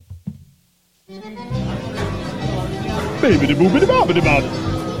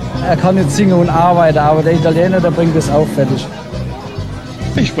Er kann nicht singen und arbeiten, aber der Italiener, der bringt es auch fertig.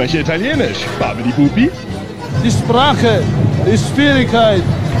 Ich spreche Italienisch. Babidi-Bubi. Die Sprache ist Schwierigkeit.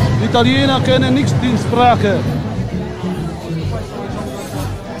 Die Italiener kennen nicht die Sprache.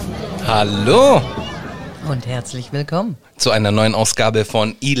 Hallo und herzlich willkommen zu einer neuen Ausgabe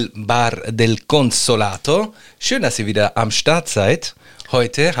von Il Bar del Consolato. Schön, dass ihr wieder am Start seid.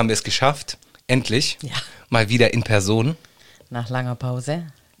 Heute haben wir es geschafft, endlich, mal wieder in Person. Nach langer Pause.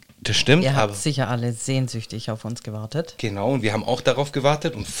 Das stimmt. Ihr habt sicher alle sehnsüchtig auf uns gewartet. Genau, und wir haben auch darauf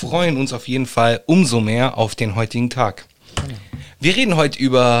gewartet und freuen uns auf jeden Fall umso mehr auf den heutigen Tag. Genau. Wir reden heute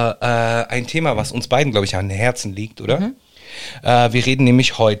über ein Thema, was uns beiden, glaube ich, an den Herzen liegt, oder? Mhm. Wir reden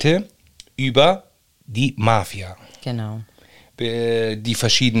nämlich heute über die Mafia. Genau. Die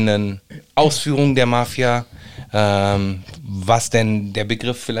verschiedenen Ausführungen der Mafia, was denn der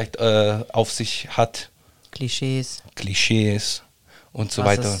Begriff vielleicht auf sich hat. Klischees und so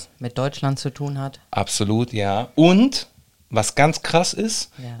weiter. Was es mit Deutschland zu tun hat. Absolut, ja. Und was ganz krass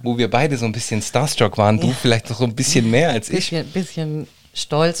ist, wo wir beide so ein bisschen starstruck waren, du vielleicht noch so ein bisschen mehr als ich. Bisschen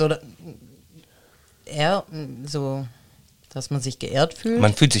stolz oder eher so, dass man sich geehrt fühlt.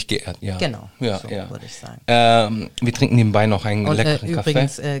 Man fühlt sich geehrt, ja. Genau, ja, so würde ich sagen. Wir trinken nebenbei noch einen leckeren Kaffee.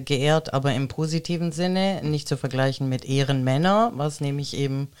 Übrigens geehrt, aber im positiven Sinne, nicht zu vergleichen mit Ehrenmänner, was nämlich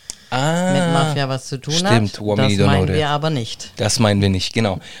eben mit Mafia was zu tun hat. Das meinen wir aber nicht. Das meinen wir nicht,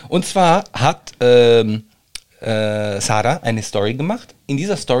 genau. Und zwar hat Sarah eine Story gemacht. In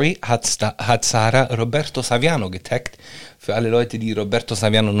dieser Story hat Sarah Roberto Saviano getaggt. Für alle Leute, die Roberto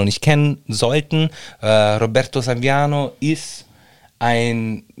Saviano noch nicht kennen sollten. Roberto Saviano ist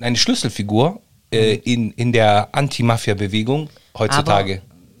eine Schlüsselfigur in der Anti-Mafia-Bewegung heutzutage.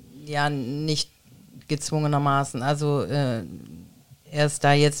 Aber, ja, nicht gezwungenermaßen. Also er ist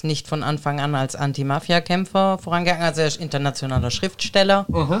da jetzt nicht von Anfang an als Anti-Mafia-Kämpfer vorangegangen. Also er ist internationaler Schriftsteller,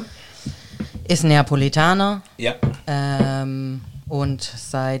 ist Neapolitaner. Ja. Und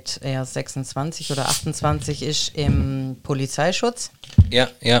seit er 26 oder 28 ist im Polizeischutz. Ja.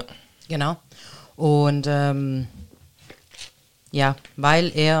 Genau. Und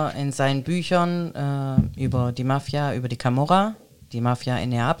weil er in seinen Büchern über die Mafia, über die Camorra, die Mafia in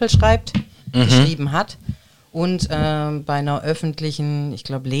Neapel geschrieben hat. Und bei einer öffentlichen, ich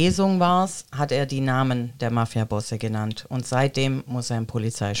glaube Lesung war es, hat er die Namen der Mafia-Bosse genannt. Und seitdem muss er im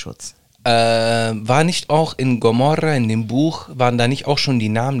Polizeischutz. War nicht auch in Gomorra, in dem Buch, waren da nicht auch schon die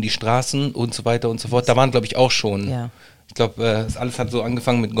Namen, die Straßen und so weiter und so fort? Da waren, glaube ich, auch schon. Ja. Ich glaube, alles hat so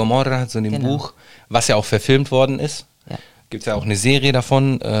angefangen mit Gomorra, so in dem Buch, was ja auch verfilmt worden ist. Ja. Gibt es ja auch eine Serie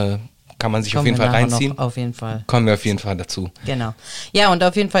davon, kann man sich auf jeden Fall reinziehen. Auf jeden Fall. Kommen wir auf jeden Fall dazu. Genau. Ja, und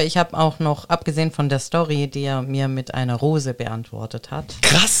auf jeden Fall, ich habe auch noch, abgesehen von der Story, die er mir mit einer Rose beantwortet hat.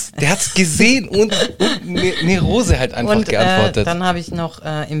 Krass, der hat es gesehen und eine Rose halt einfach geantwortet. Dann habe ich noch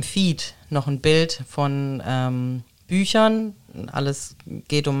im Feed noch ein Bild von Büchern, alles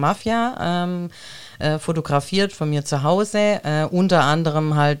geht um Mafia, fotografiert von mir zu Hause, unter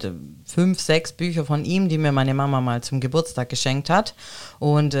anderem halt 5, 6 Bücher von ihm, die mir meine Mama mal zum Geburtstag geschenkt hat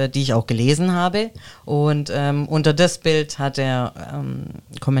und die ich auch gelesen habe. Und unter das Bild hat er einen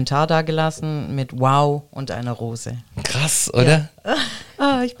Kommentar dagelassen mit Wow und einer Rose. Krass, oder? Ja.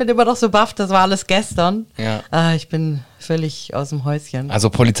 Ich bin immer noch so baff, das war alles gestern. Ja. Ich bin völlig aus dem Häuschen.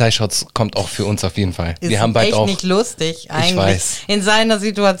 Also Polizeischutz kommt auch für uns auf jeden Fall. Ist wir haben bald echt auch nicht lustig. Eigentlich ich weiß. In seiner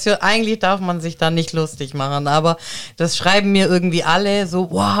Situation, eigentlich darf man sich da nicht lustig machen, aber das schreiben mir irgendwie alle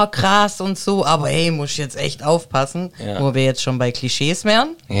so, wow, krass und so, aber hey, muss ich jetzt echt aufpassen, wo wir jetzt schon bei Klischees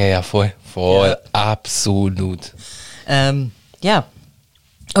wären. Ja, voll, absolut. Ja,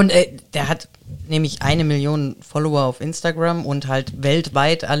 und der hat nämlich 1 Million Follower auf Instagram und halt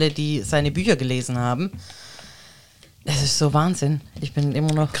weltweit alle, die seine Bücher gelesen haben. Das ist so Wahnsinn. Ich bin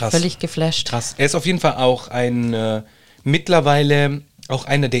immer noch völlig geflasht. Krass. Er ist auf jeden Fall auch mittlerweile auch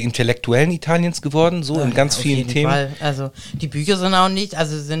einer der Intellektuellen Italiens geworden, so in ganz vielen Themen. Fall. Also die Bücher sind auch nicht,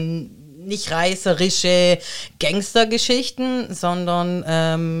 sind nicht reißerische Gangstergeschichten,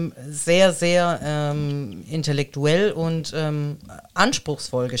 sondern sehr, sehr intellektuell und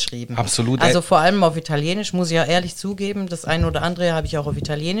anspruchsvoll geschrieben. Absolut. Also vor allem auf Italienisch, muss ich ja ehrlich zugeben. Das eine oder andere habe ich auch auf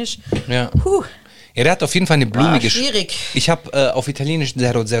Italienisch. Ja. Ja, der hat auf jeden Fall eine blumige... schwierig. Ich habe auf Italienisch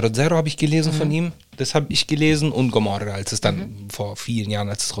 000 habe ich gelesen von ihm. Das habe ich gelesen und Gomorra, als es dann vor vielen Jahren,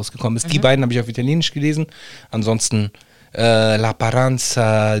 als es rausgekommen ist. Die beiden habe ich auf Italienisch gelesen. Ansonsten La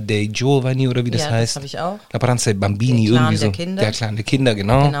Paranza dei Giovani oder wie das heißt. Das habe ich auch. La Paranza dei Bambini, irgendwie so. Der Clan der Kinder,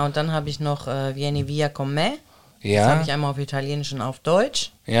 genau. Genau, und dann habe ich noch Vieni via con me. Ja. Das habe ich einmal auf Italienisch und auf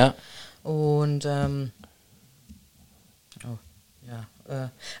Deutsch. Ja. Und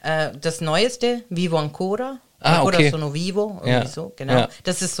Das Neueste, Vivo Ancora. Ah, okay. Oder Sono Vivo, irgendwie Ja. so, genau. Ja.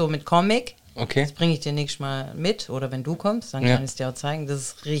 Das ist so mit Comic. Okay. Das bringe ich dir nächstes Mal mit, oder wenn du kommst, dann Ja. kann ich es dir auch zeigen. Das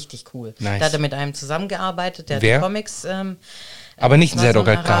ist richtig cool. Nice. Da hat er mit einem zusammengearbeitet, der Wer? hat die Comics. Aber nicht war so ein Zero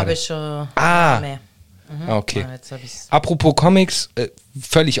Calcare. arabischer Ah. Name. Okay. Jetzt hab ich's. Apropos Comics,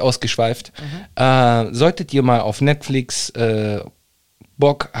 völlig ausgeschweift. Solltet ihr mal auf Netflix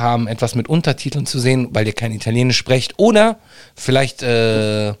Bock haben, etwas mit Untertiteln zu sehen, weil ihr kein Italienisch sprecht, oder vielleicht, ich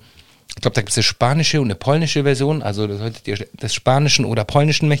glaube, da gibt es eine spanische und eine polnische Version, also da solltet ihr des Spanischen oder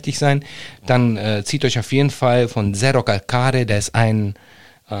Polnischen mächtig sein, dann zieht euch auf jeden Fall von Zero Calcare, der ist ein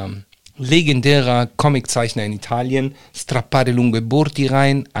legendärer Comiczeichner in Italien, Strappare lungo Borti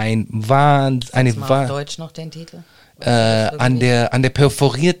rein, eine Mal auf Deutsch noch den Titel. an der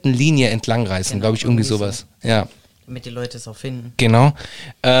perforierten Linie entlangreißen, Genau, glaube ich, irgendwie irgendwie sowas. Ja, Damit die Leute es auch finden. genau.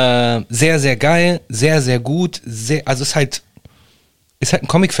 Sehr, sehr geil, sehr, sehr gut. Also ist halt ein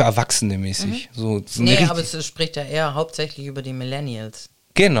Comic für Erwachsene mäßig. So eine Nee, richtig- aber es spricht ja eher hauptsächlich über die Millennials.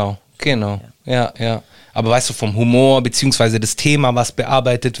 Genau. Ja. Aber weißt du, vom Humor beziehungsweise das Thema, was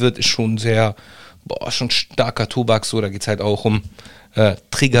bearbeitet wird, ist schon sehr, schon starker Tobak. So, da geht es halt auch um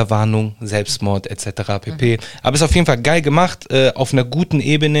Triggerwarnung, Selbstmord etc. pp. Aber ist auf jeden Fall geil gemacht, auf einer guten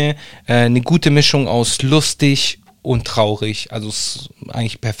Ebene, eine gute Mischung aus lustig und traurig. Also ist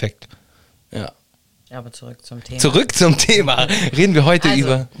eigentlich perfekt. Ja. Ja, aber zurück zum Thema. Zurück zum Thema. Reden wir heute Also.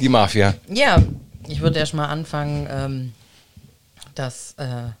 über die Mafia. Ja, ich würde erstmal anfangen, dass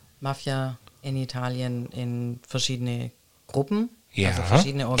Mafia in Italien in verschiedene Gruppen, Ja. also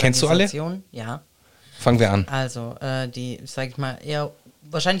verschiedene Kennst du alle? Organisationen. Ja. Fangen wir an. Also die, sag ich mal, eher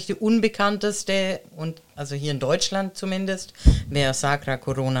wahrscheinlich die unbekannteste und also hier in Deutschland zumindest wäre Sacra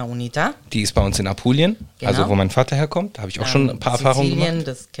Corona Unita. Die ist bei uns in Apulien, Genau. also wo mein Vater herkommt. Da habe ich auch schon ein paar Erfahrungen Sizilien, gemacht.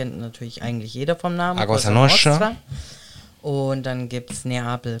 das kennt natürlich eigentlich jeder vom Namen. Cosa Cosa Nostra. Nostra. Und dann gibt es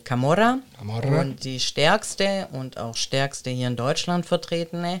Neapel Camorra. Camorra. Und die stärkste und auch stärkste hier in Deutschland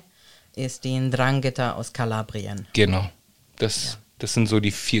vertretene ist die Ndrangheta aus Kalabrien. Genau. Das sind so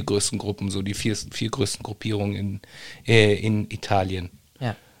die 4 größten Gruppen, so die vier größten Gruppierungen in Italien.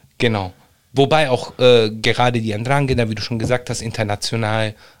 Ja. Genau. Wobei auch gerade die Ndrangheta, wie du schon gesagt hast,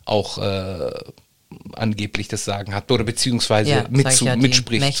 international auch angeblich das Sagen hat oder beziehungsweise Ja, sag ich ja, die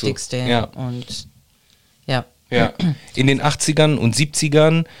mitspricht. mächtigste. So. Ja. Und ja. Ja. In den 80ern und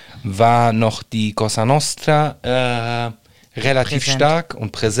 70ern war noch die Cosa Nostra relativ Präsent. stark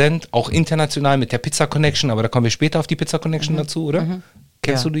und präsent, auch international mit der Pizza Connection, aber da kommen wir später auf die Pizza Connection dazu, oder?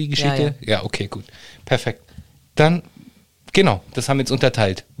 Kennst Ja. du die Geschichte? Ja, Ja, okay, gut. Perfekt. Dann, genau, das haben wir jetzt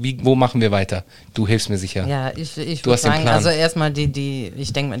unterteilt. Wo machen wir weiter? Du hilfst mir sicher. Ja, ich Du würde hast den sagen, Plan. also erstmal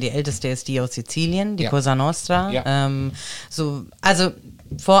ich denke mal, die älteste ist die aus Sizilien, die Ja. Cosa Nostra. Ja. Also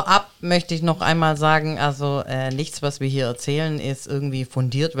vorab möchte ich noch einmal sagen, also nichts, was wir hier erzählen, ist irgendwie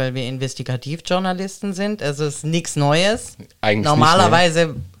fundiert, weil wir Investigativjournalisten sind. Also es ist nichts Neues. Eigentlich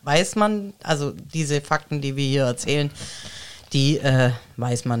Normalerweise weiß man, also diese Fakten, die wir hier erzählen, die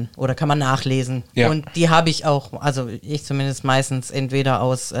weiß man oder kann man nachlesen. Ja. Und die habe ich auch, also ich zumindest meistens entweder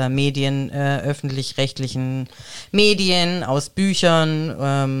aus Medien, öffentlich-rechtlichen Medien, aus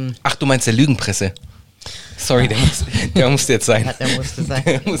Büchern. Ach, du meinst der Lügenpresse? Sorry, der musste jetzt sein. Ja, der musste sein.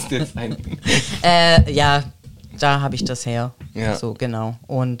 Der musste jetzt sein. Ja, da habe ich das her. Ja. So, genau.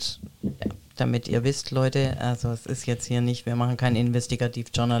 Und ja, damit ihr wisst, Leute, also es ist jetzt hier nicht, wir machen keinen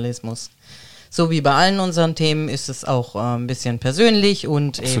Investigativjournalismus. So wie bei allen unseren Themen ist es auch ein bisschen persönlich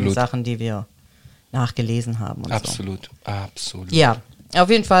und eben Absolut. Sachen, die wir nachgelesen haben. Und Absolut. So. Ja, auf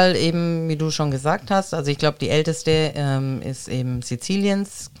jeden Fall eben, wie du schon gesagt hast, also ich glaube, die älteste ist eben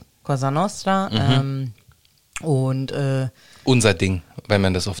Siziliens, Cosa Nostra. Und Unser Ding, wenn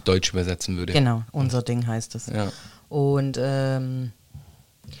man das auf Deutsch übersetzen würde. genau, unser Ding heißt es. Ja. Und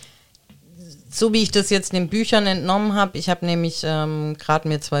so wie ich das jetzt den Büchern entnommen habe, ich habe nämlich gerade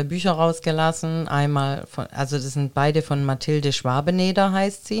mir 2 Bücher rausgelassen. Einmal also das sind beide von Mathilde Schwabeneder,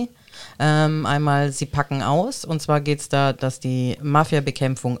 heißt sie. Einmal Sie packen aus, und zwar geht es da, dass die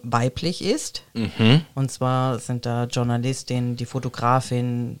Mafia-Bekämpfung weiblich ist. Und zwar sind da Journalistin, die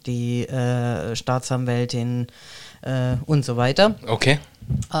Fotografin, die Staatsanwältin und so weiter. Okay.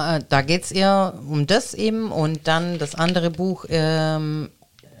 Da geht es eher um das eben, und dann das andere Buch,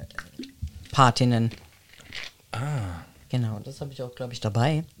 Patinnen. Genau, das habe ich auch, glaube ich,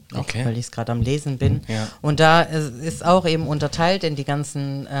 dabei, auch Okay. weil ich es gerade am Lesen bin. Ja. Und da ist auch eben unterteilt in die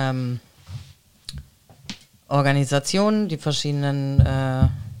ganzen Organisationen, die verschiedenen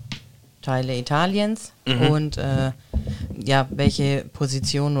Teile Italiens und ja, welche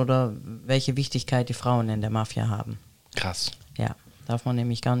Position oder welche Wichtigkeit die Frauen in der Mafia haben. Krass. Ja, darf man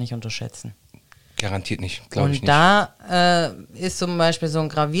nämlich gar nicht unterschätzen. Garantiert nicht, glaube ich Und nicht. da ist zum Beispiel so ein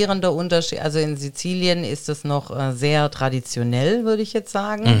gravierender Unterschied. Also in Sizilien ist es noch sehr traditionell, würde ich jetzt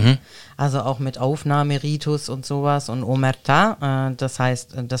sagen. Also auch mit Aufnahmeritus und sowas und Omerta, das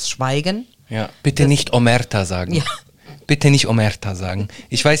heißt das Schweigen. Ja, bitte nicht Omerta sagen. Ja. Bitte nicht Omerta sagen.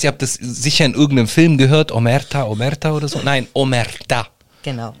 Ich weiß, ihr habt das sicher in irgendeinem Film gehört, Omerta oder so. Nein, Omerta.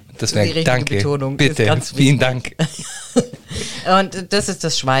 Genau. Das wäre, die richtige danke, Betonung bitte, ist ganz vielen wichtig. Dank. Und das ist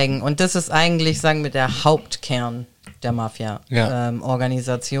das Schweigen. Und das ist eigentlich, sagen wir, der Hauptkern der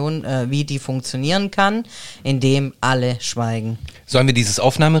Mafia-Organisation, wie die funktionieren kann, indem alle schweigen. Sollen wir dieses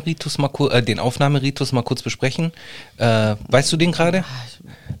Aufnahmeritus den Aufnahmeritus mal kurz besprechen? Weißt du den gerade?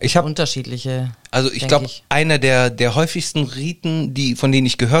 Ich habe unterschiedliche. Also ich glaube, einer der häufigsten Riten, von denen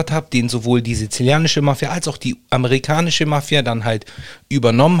ich gehört habe, den sowohl die sizilianische Mafia als auch die amerikanische Mafia dann halt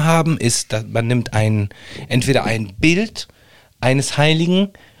übernommen haben, ist, dass man nimmt entweder ein Bild eines Heiligen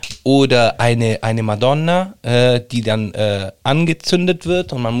oder eine Madonna, die dann angezündet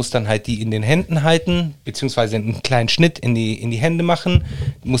wird und man muss dann halt die in den Händen halten, beziehungsweise einen kleinen Schnitt in die Hände machen,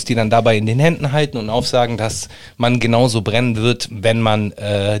 muss die dann dabei in den Händen halten und aufsagen, dass man genauso brennen wird, wenn man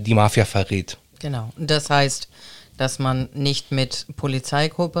die Mafia verrät. Genau. Das heißt, dass man nicht mit Polizei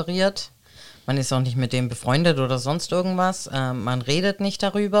kooperiert, man ist auch nicht mit dem befreundet oder sonst irgendwas, man redet nicht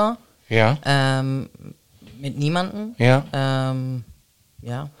darüber. Ja. Mit niemandem. Ja.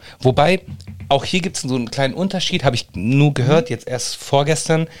 Ja. Wobei, auch hier gibt es so einen kleinen Unterschied, habe ich nur gehört, jetzt erst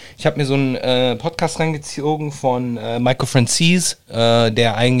vorgestern. Ich habe mir so einen Podcast reingezogen von Michael Franzese,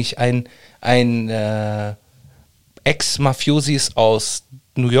 der eigentlich ein Ex-Mafiosi ist aus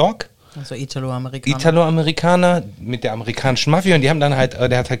New York. Also Italo-Amerikaner. Italo-Amerikaner mit der amerikanischen Mafia und die haben dann halt,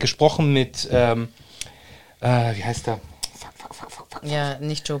 der hat halt gesprochen mit, wie heißt der? Ja,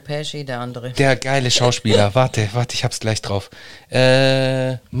 nicht Joe Pesci, der andere. Der geile Schauspieler. Warte, ich hab's gleich drauf.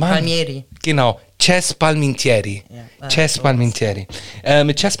 Palmieri. Genau, Cesc Palminteri. Ja. Cesc Palminteri.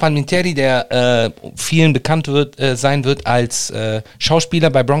 Mit Cesc Palminteri, der vielen bekannt sein wird als Schauspieler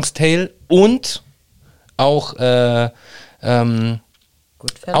bei Bronx Tale und auch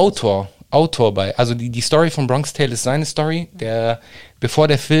Autor bei. Also die Story von Bronx Tale ist seine Story. Bevor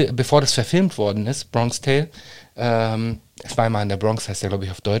das verfilmt worden ist, Bronx Tale, es war einmal in der Bronx, heißt der, glaube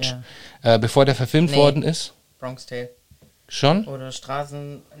ich, auf Deutsch. Ja. Bevor der verfilmt worden ist. Bronx Tale. Schon? Oder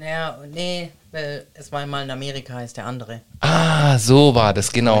Straßen. Naja, nee, weil es war einmal in Amerika, heißt der andere. Ah, so war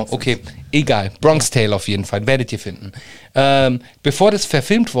das, genau. Okay, egal. Bronx Tale auf jeden Fall, werdet ihr finden. Bevor das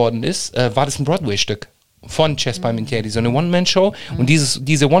verfilmt worden ist, war das ein Broadway-Stück von Cesc Palminteri, so eine One-Man-Show. Und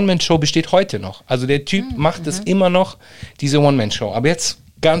diese One-Man-Show besteht heute noch. Also der Typ macht es immer noch, diese One-Man-Show. Aber jetzt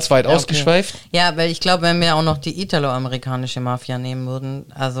ganz weit ausgeschweift. Ja, weil ich glaube, wenn wir auch noch die italo-amerikanische Mafia nehmen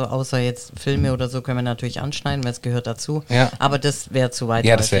würden, also außer jetzt Filme oder so, können wir natürlich anschneiden, weil es gehört dazu. Ja. Aber das wäre zu weit.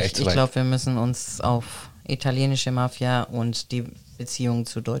 Ja, das wäre echt zu weit. Ich glaube, wir müssen uns auf italienische Mafia und die Beziehung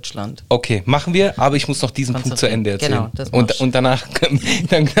zu Deutschland. Okay, machen wir, aber ich muss noch diesen Punkt zu Ende erzählen. Genau, das und danach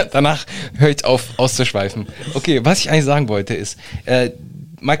höre ich auf auszuschweifen. Okay, was ich eigentlich sagen wollte ist,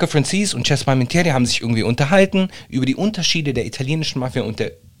 Michael Franzese und Cesc Palminteri haben sich irgendwie unterhalten über die Unterschiede der italienischen Mafia und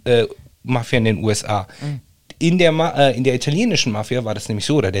der Mafia in den USA. In der italienischen Mafia war das nämlich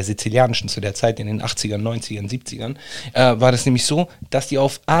so, oder der sizilianischen zu der Zeit in den 80ern, 90ern, 70ern, war das nämlich so, dass die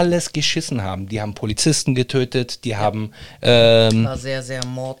auf alles geschissen haben. Die haben Polizisten getötet, die haben war sehr, sehr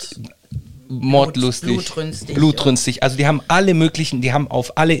mordlustig, blutrünstig. Also die haben die haben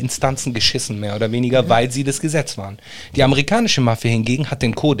auf alle Instanzen geschissen, mehr oder weniger, weil sie das Gesetz waren. Die amerikanische Mafia hingegen hat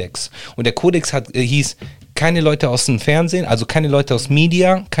den Kodex. Und der Kodex hieß, keine Leute aus dem Fernsehen, also keine Leute aus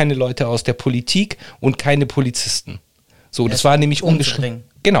Media, keine Leute aus der Politik und keine Polizisten. So, das war nämlich umgeschrieben.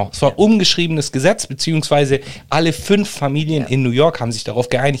 Genau, es war umgeschriebenes Gesetz, beziehungsweise alle 5 Familien in New York haben sich darauf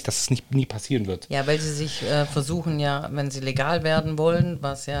geeinigt, dass es nie passieren wird. Ja, weil sie sich versuchen ja, wenn sie legal werden wollen,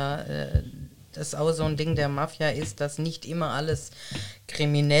 was ja das auch so ein Ding der Mafia ist, dass nicht immer alles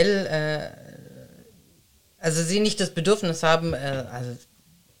kriminell, also sie nicht das Bedürfnis haben, also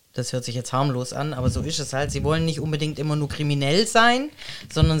das hört sich jetzt harmlos an, aber so ist es halt. Sie wollen nicht unbedingt immer nur kriminell sein,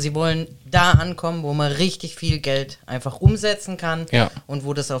 sondern sie wollen da ankommen, wo man richtig viel Geld einfach umsetzen kann und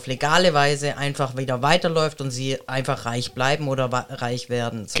wo das auf legale Weise einfach wieder weiterläuft und sie einfach reich bleiben oder reich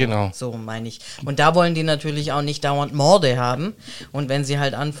werden. So, genau. So meine ich. Und da wollen die natürlich auch nicht dauernd Morde haben. Und wenn sie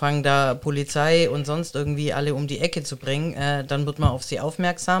halt anfangen, da Polizei und sonst irgendwie alle um die Ecke zu bringen, dann wird man auf sie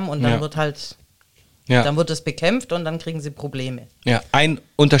aufmerksam und dann wird halt... Ja. Dann wird es bekämpft und dann kriegen sie Probleme. Ja, ein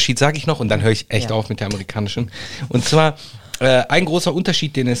Unterschied sage ich noch und dann höre ich echt auf mit der amerikanischen. Und zwar ein großer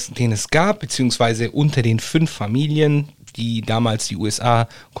Unterschied, den es gab, beziehungsweise unter den 5 Familien, die damals die USA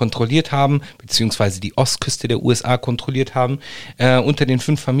kontrolliert haben, beziehungsweise die Ostküste der USA kontrolliert haben. Unter den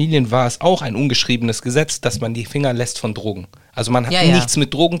 5 Familien war es auch ein ungeschriebenes Gesetz, dass man die Finger lässt von Drogen. Also man hat nichts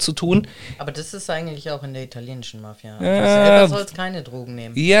mit Drogen zu tun. Aber das ist eigentlich auch in der italienischen Mafia. Du selber sollst keine Drogen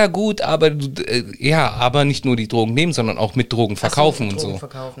nehmen. Ja gut, aber aber nicht nur die Drogen nehmen, sondern auch mit Drogen verkaufen und so.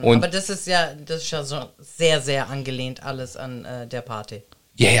 Und aber das ist ja so sehr, sehr angelehnt alles an der Pate.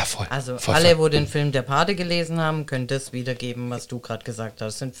 Ja, voll. Also voll, alle, voll. wo den Film Der Pate gelesen haben, können das wiedergeben, was du gerade gesagt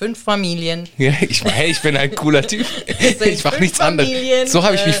hast. Es sind 5 Familien. Ja, ich bin ein cooler Typ. Ich mache nichts anderes. So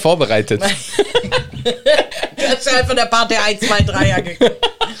habe ich mich vorbereitet. Du hast halt von der Pate 1, 2, 3 angeguckt.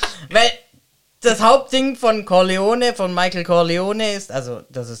 Weil das Hauptding von Corleone, von Michael Corleone ist, also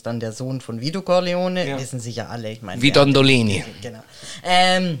das ist dann der Sohn von Vito Corleone, wissen sicher alle, ich meine. Wie Dondolini. Genau.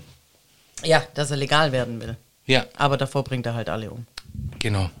 Dass er legal werden will. Ja. Aber davor bringt er halt alle um.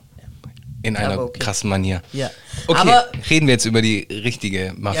 Genau. In einer krassen Manier. Ja. Okay, aber reden wir jetzt über die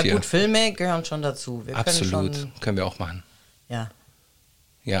richtige Mafia. Ja gut, Filme gehören schon dazu. Absolut, können wir auch machen. Ja.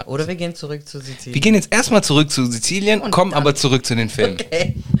 Oder wir gehen zurück zu Sizilien. Wir gehen jetzt erstmal zurück zu Sizilien, kommen aber zurück zu den Filmen.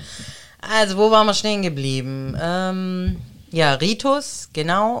 Okay. Also, wo waren wir stehen geblieben? Ritus,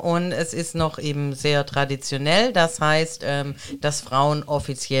 genau. Und es ist noch eben sehr traditionell. Das heißt, dass Frauen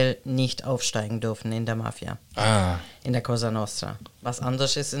offiziell nicht aufsteigen dürfen in der Mafia. In der Cosa Nostra. Was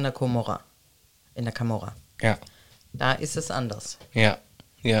anders ist in der Camorra. Ja. Da ist es anders. Ja.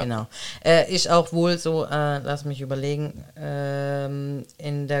 Genau. Ist auch wohl so, lass mich überlegen,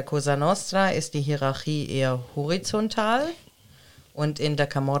 in der Cosa Nostra ist die Hierarchie eher horizontal und in der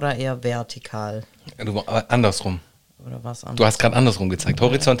Camorra eher vertikal. Aber andersrum. Oder was anderes? Du hast gerade andersrum gezeigt.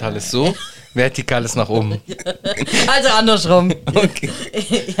 Horizontal ist so, vertikal ist nach oben. Also andersrum. Okay.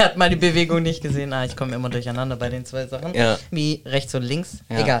 Ihr habt meine Bewegung nicht gesehen. Ich komme immer durcheinander bei den 2 Sachen. Ja. Wie rechts und links.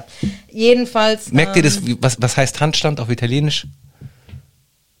 Ja. Egal. Jedenfalls. Merkt ihr das, was heißt Handstand auf Italienisch?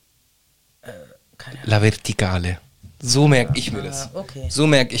 La Verticale. So merke ich mir das. Okay. So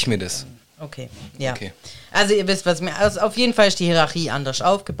merke ich mir das. Okay, ja. Okay. Also ihr wisst, was mir... Also auf jeden Fall ist die Hierarchie anders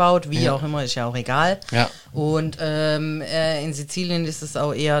aufgebaut, wie auch immer, ist ja auch egal. Ja. Und in Sizilien ist es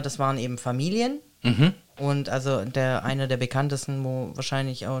auch eher, das waren eben Familien. Und also einer der bekanntesten, wo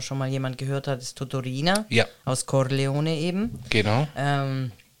wahrscheinlich auch schon mal jemand gehört hat, ist Totorina. Ja. Aus Corleone eben. Genau.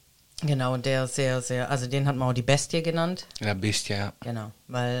 Genau, der sehr, sehr... Also den hat man auch die Bestie genannt. La Bestia, ja. Genau,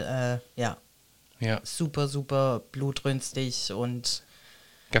 weil, Ja. super, super blutrünstig und...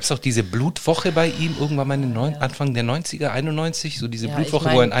 Gab es auch diese Blutwoche bei ihm irgendwann mal Anfang der 90er, 91? So diese Blutwoche, ich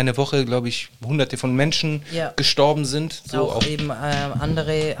mein, wo in einer Woche, glaube ich, hunderte von Menschen gestorben sind. So auch eben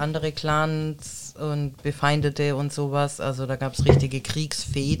andere Clans und Befeindete und sowas. Also da gab es richtige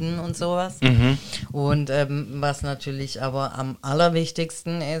Kriegsfäden und sowas. Und was natürlich aber am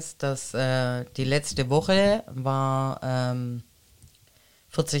allerwichtigsten ist, dass die letzte Woche war,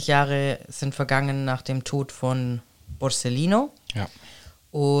 40 Jahre sind vergangen nach dem Tod von Borsellino. Ja.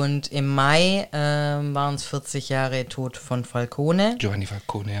 Und im Mai waren es 40 Jahre Tod von Falcone. Giovanni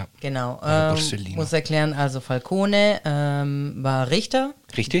Falcone, ja. Genau. Muss erklären, also Falcone war Richter.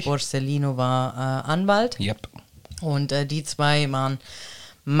 Richtig. Borsellino war Anwalt. Yep. Und die 2 waren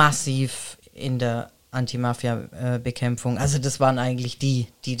massiv in der Anti-Mafia-Bekämpfung. Also das waren eigentlich die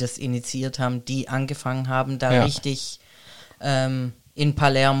das initiiert haben, die angefangen haben, da richtig in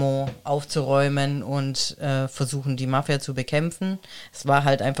Palermo aufzuräumen und versuchen, die Mafia zu bekämpfen. Es war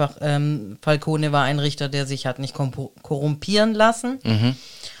halt einfach, Falcone war ein Richter, der sich hat nicht korrumpieren lassen.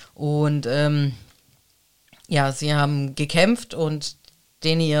 Und sie haben gekämpft und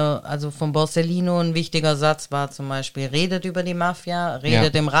also von Borsellino ein wichtiger Satz war zum Beispiel, redet über die Mafia,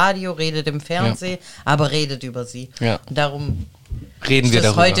 redet im Radio, redet im Fernsehen, aber redet über sie. Ja. Und darum reden wir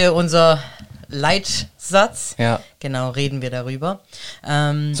darüber. Das ist heute unser Leitsatz. Ja. Genau, reden wir darüber.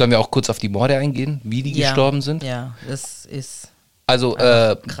 Sollen wir auch kurz auf die Morde eingehen, wie die gestorben sind? Ja, das ist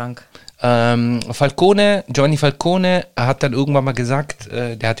krank. Giovanni Falcone hat dann irgendwann mal gesagt,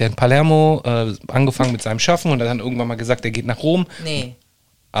 der hat ja in Palermo angefangen mit seinem Schaffen und hat dann irgendwann mal gesagt, er geht nach Rom. Nee,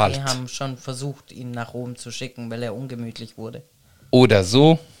 die haben schon versucht, ihn nach Rom zu schicken, weil er ungemütlich wurde. Oder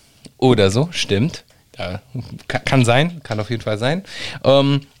so, stimmt. Ja, kann sein, kann auf jeden Fall sein.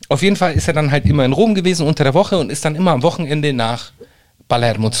 Auf jeden Fall ist er dann halt immer in Rom gewesen unter der Woche und ist dann immer am Wochenende nach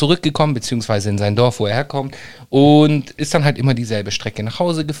Palermo zurückgekommen, beziehungsweise in sein Dorf, wo er herkommt, und ist dann halt immer dieselbe Strecke nach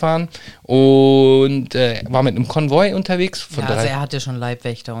Hause gefahren und war mit einem Konvoi unterwegs. Also er hatte schon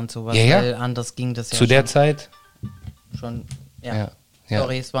Leibwächter und sowas, weil anders ging das ja zu der Zeit. Schon,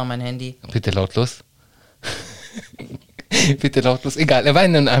 Sorry, es war mein Handy. Bitte lautlos. Bitte lautlos. Egal, er war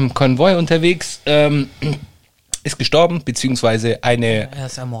in einem Konvoi unterwegs ist gestorben, beziehungsweise Er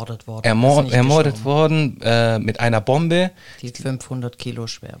ist ermordet worden. ermordet worden mit einer Bombe, die 500 Kilo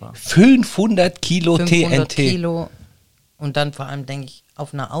schwer war. 500 Kilo 500 TNT. Kilo und dann vor allem, denke ich,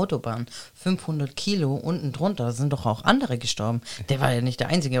 auf einer Autobahn. 500 Kilo unten drunter, sind doch auch andere gestorben. Der war ja nicht der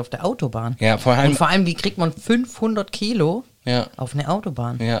Einzige auf der Autobahn. Ja, vor allem, wie kriegt man 500 Kilo ja, auf eine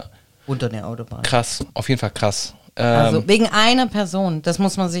Autobahn? ja, Unter eine Autobahn. krass, auf jeden Fall krass. Also wegen einer Person, das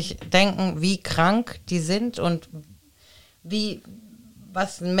muss man sich denken, wie krank die sind und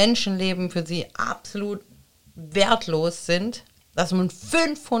was ein Menschenleben für sie absolut wertlos sind, dass man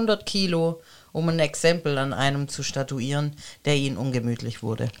 500 Kilo, um ein Exempel an einem zu statuieren, der ihnen ungemütlich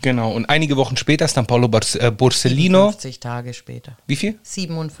wurde. Genau, und einige Wochen später ist dann Paolo Borsellino. 57 Tage später. Wie viel?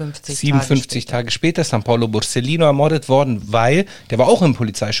 57 Tage später ist dann Paolo Borsellino ermordet worden, weil der war auch im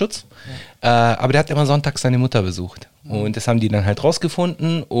Polizeischutz, aber der hat immer sonntags seine Mutter besucht. Und das haben die dann halt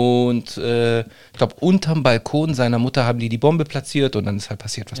rausgefunden und ich glaube, unterm Balkon seiner Mutter haben die Bombe platziert und dann ist halt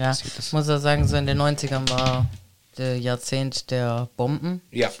passiert, was passiert ist. Muss er sagen, so in den 90ern war der Jahrzehnt der Bomben.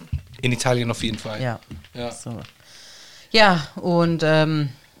 Ja, in Italien auf jeden Fall. Ja, Ja. so. Ja, und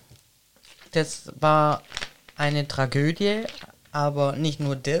das war eine Tragödie, aber nicht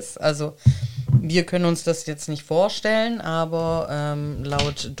nur das. Also wir können uns das jetzt nicht vorstellen, aber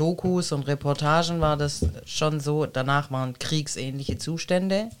laut Dokus und Reportagen war das schon so, danach waren kriegsähnliche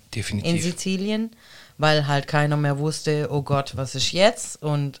Zustände Definitiv. in Sizilien, weil halt keiner mehr wusste, oh Gott, was ist jetzt?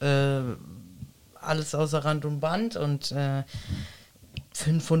 Und alles außer Rand und Band und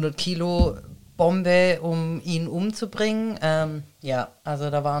 500 Kilo Bombe, um ihn umzubringen. Ja,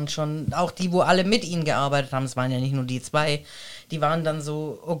 also da waren schon, auch die, wo alle mit ihnen gearbeitet haben, es waren ja nicht nur die zwei, die waren dann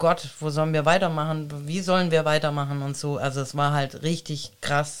so, oh Gott, wo sollen wir weitermachen? Wie sollen wir weitermachen und so. Also es war halt richtig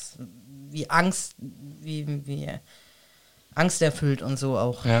krass, wie angsterfüllt und so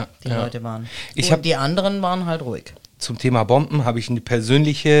auch die Leute waren. Die anderen waren halt ruhig. Zum Thema Bomben habe ich eine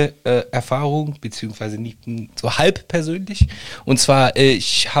persönliche Erfahrung, beziehungsweise nicht so halb persönlich. Und zwar,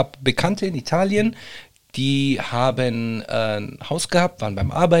 ich habe Bekannte in Italien, die haben ein Haus gehabt, waren beim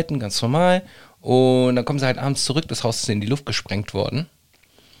Arbeiten, ganz normal. Und dann kommen sie halt abends zurück, das Haus ist in die Luft gesprengt worden.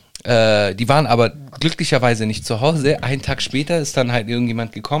 Die waren aber glücklicherweise nicht zu Hause. Einen Tag später ist dann halt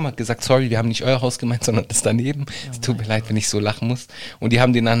irgendjemand gekommen, hat gesagt, sorry, wir haben nicht euer Haus gemeint, sondern das daneben. Es tut mir leid, wenn ich so lachen muss. Und die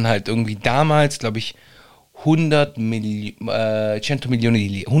haben den dann halt irgendwie damals, glaube ich, 100 Millionen,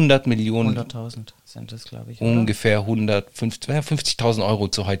 100.000 sind das, glaube ich. Ungefähr 50.000 Euro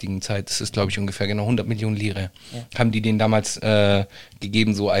zur heutigen Zeit. Das ist, glaube ich, ungefähr genau 100 Millionen Lire. Ja. Haben die denen damals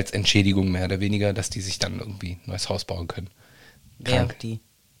gegeben, so als Entschädigung mehr oder weniger, dass die sich dann irgendwie ein neues Haus bauen können. Wer die?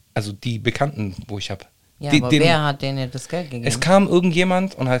 Also die Bekannten, wo ich habe. Ja, aber wer hat denen das Geld gegeben? Es kam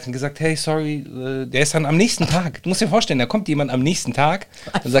irgendjemand und hat dann gesagt, hey, sorry, der ist dann am nächsten Tag. Du musst dir vorstellen, da kommt jemand am nächsten Tag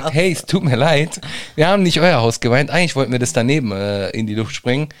und sagt, hey, es tut mir leid, wir haben nicht euer Haus gemeint, eigentlich wollten wir das daneben in die Luft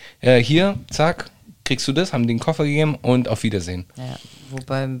sprengen. Hier, zack, kriegst du das, haben den Koffer gegeben und auf Wiedersehen. Ja,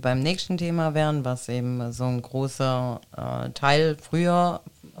 wobei beim nächsten Thema wären, was eben so ein großer Teil früher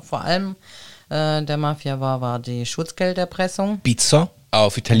vor allem der Mafia war die Schutzgelderpressung. Pizza.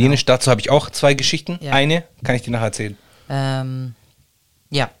 Auf Italienisch, dazu habe ich auch 2 Geschichten. Ja. Eine kann ich dir nachher erzählen. Da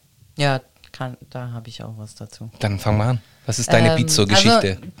habe ich auch was dazu. Dann fang mal an. Was ist deine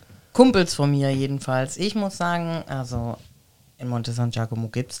Pizzo-Geschichte? Also, Kumpels von mir jedenfalls. Ich muss sagen, also in Monte San Giacomo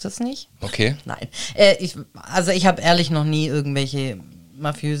gibt es das nicht. Okay. Nein. Ich habe ehrlich noch nie irgendwelche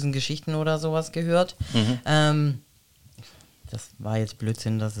mafiösen Geschichten oder sowas gehört. Das war jetzt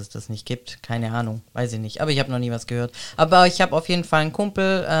Blödsinn, dass es das nicht gibt. Keine Ahnung, weiß ich nicht. Aber ich habe noch nie was gehört. Aber ich habe auf jeden Fall einen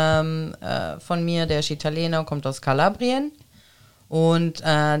Kumpel von mir, der ist Italiener, kommt aus Kalabrien. Und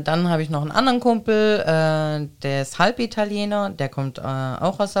dann habe ich noch einen anderen Kumpel, der ist halb Italiener, der kommt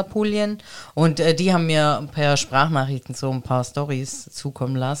auch aus Apulien. Und die haben mir per Sprachnachrichten so ein paar Storys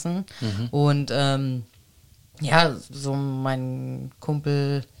zukommen lassen. Und so mein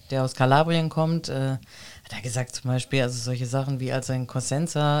Kumpel, der aus Kalabrien kommt, hat er gesagt zum Beispiel, also solche Sachen wie als er in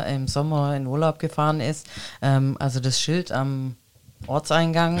Cosenza im Sommer in Urlaub gefahren ist, also das Schild am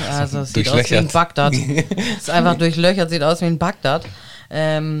Ortseingang, also es sieht aus wie in Bagdad. Ist einfach durchlöchert, sieht aus wie in Bagdad.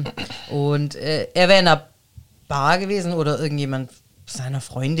 Und er wäre in einer Bar gewesen oder irgendjemand seiner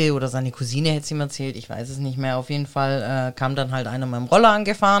Freunde oder seine Cousine hätte es ihm erzählt, ich weiß es nicht mehr. Auf jeden Fall kam dann halt einer mit dem Roller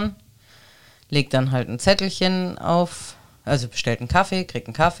angefahren, legt dann halt ein Zettelchen auf, also bestellt einen Kaffee, kriegt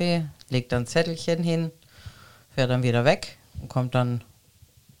einen Kaffee, legt dann ein Zettelchen hin, fährt dann wieder weg und kommt dann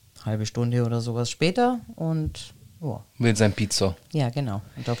eine halbe Stunde oder sowas später und will sein Pizza. Ja, genau.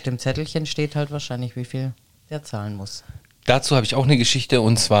 Und auf dem Zettelchen steht halt wahrscheinlich, wie viel der zahlen muss. Dazu habe ich auch eine Geschichte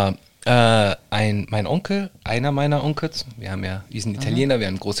und zwar, Mein Onkel, einer meiner Onkels, wir sind Italiener, wir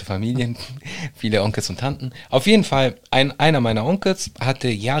haben große Familien, viele Onkels und Tanten. Auf jeden Fall, einer meiner Onkels hatte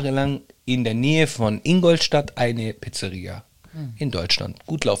jahrelang in der Nähe von Ingolstadt eine Pizzeria in Deutschland.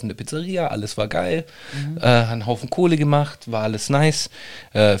 Gut laufende Pizzeria, alles war geil, hat einen Haufen Kohle gemacht, war alles nice,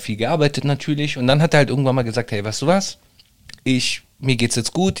 viel gearbeitet natürlich. Und dann hat er halt irgendwann mal gesagt, hey, weißt du was, mir geht's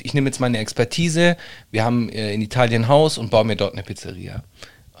jetzt gut, ich nehme jetzt meine Expertise, wir haben in Italien ein Haus und bauen mir dort eine Pizzeria.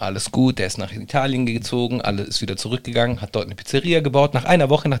 Alles gut, der ist nach Italien gezogen, alles ist wieder zurückgegangen, hat dort eine Pizzeria gebaut. Nach einer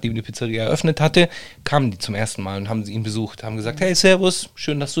Woche, nachdem die Pizzeria eröffnet hatte, kamen die zum ersten Mal und haben ihn besucht, haben gesagt, hey, servus,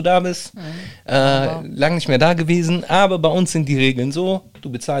 schön, dass du da bist. Lang nicht mehr da gewesen, aber bei uns sind die Regeln so,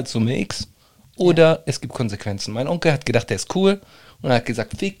 du bezahlst Summe X oder es gibt Konsequenzen. Mein Onkel hat gedacht, der ist cool und hat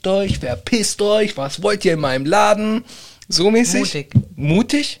gesagt, fickt euch, verpisst euch, was wollt ihr in meinem Laden? So mäßig.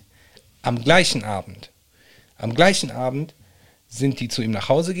 Mutig. Am gleichen Abend sind die zu ihm nach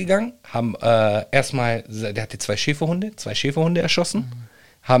Hause gegangen, haben erstmal, der hatte zwei Schäferhunde erschossen,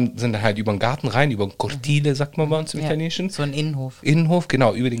 sind dann halt über den Garten rein, über den Cortile, sagt man bei uns im Italienischen. So ein Innenhof. Innenhof,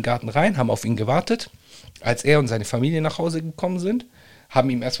 genau, über den Garten rein, haben auf ihn gewartet. Als er und seine Familie nach Hause gekommen sind, haben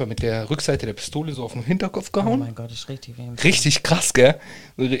ihm erstmal mit der Rückseite der Pistole so auf den Hinterkopf gehauen. Oh mein Gott, das ist richtig weh. Richtig krass, gell?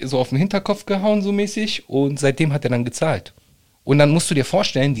 So auf den Hinterkopf gehauen, so mäßig. Und seitdem hat er dann gezahlt. Und dann musst du dir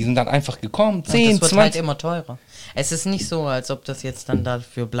vorstellen, die sind dann einfach gekommen, 10, das wird 20. halt immer teurer. Es ist nicht so, als ob das jetzt dann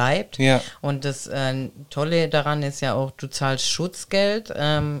dafür bleibt. Ja. Und das Tolle daran ist ja auch, du zahlst Schutzgeld,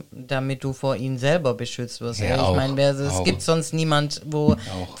 damit du vor ihnen selber beschützt wirst. Ja, ich meine, es gibt sonst niemand, vor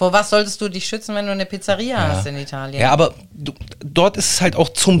was solltest du dich schützen, wenn du eine Pizzeria hast in Italien? Ja, aber dort ist es halt auch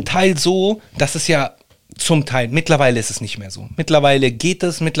zum Teil so, dass es ja mittlerweile ist es nicht mehr so. Mittlerweile geht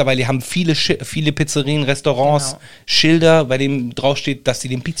es, mittlerweile haben viele Pizzerien, Restaurants Schilder, bei dem draufsteht, dass sie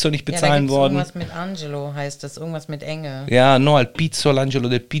den Pizzo nicht bezahlen wollen. Irgendwas mit Angelo heißt das, irgendwas mit Engel. Ja, no al Pizzo, l'Angelo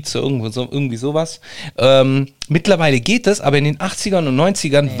del Pizzo, irgendwie sowas. Mittlerweile geht es, aber in den 80ern und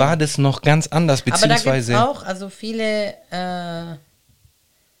 90ern war das noch ganz anders, beziehungsweise... Aber da gibt es auch, also viele...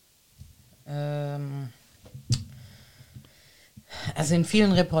 Also in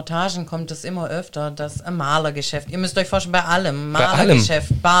vielen Reportagen kommt es immer öfter, dass ein Malergeschäft, ihr müsst euch vorstellen, bei allem,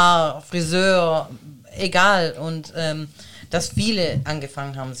 Malergeschäft, Bar, Friseur, egal, und dass viele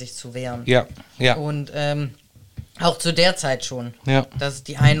angefangen haben, sich zu wehren. Ja. Und auch zu der Zeit schon, dass es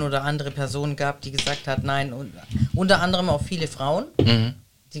die ein oder andere Person gab, die gesagt hat, nein, und unter anderem auch viele Frauen,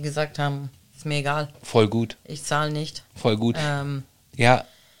 die gesagt haben, ist mir egal. Voll gut. Ich zahle nicht. Voll gut. Ja,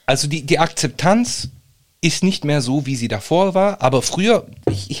 also die Akzeptanz ist nicht mehr so, wie sie davor war. Aber früher,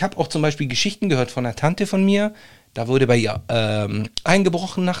 ich habe auch zum Beispiel Geschichten gehört von einer Tante von mir, da wurde bei ihr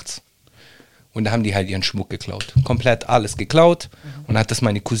eingebrochen nachts und da haben die halt ihren Schmuck geklaut. Komplett alles geklaut und hat das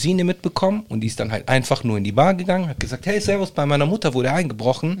meine Cousine mitbekommen und die ist dann halt einfach nur in die Bar gegangen, hat gesagt, hey, servus, bei meiner Mutter wurde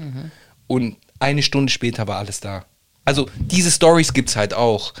eingebrochen und eine Stunde später war alles da. Also diese Storys gibt's halt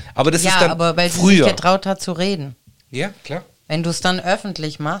auch. Aber das ist dann aber weil früher. sie sich getraut hat zu reden. Ja, klar. Wenn du es dann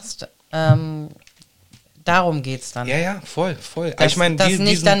öffentlich machst, darum geht's dann. Ja, voll. Ich meine,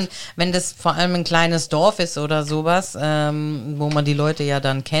 wenn das vor allem ein kleines Dorf ist oder sowas, wo man die Leute ja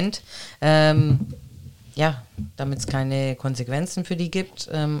dann kennt, damit es keine Konsequenzen für die gibt,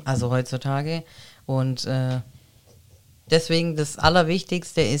 also heutzutage. Und deswegen das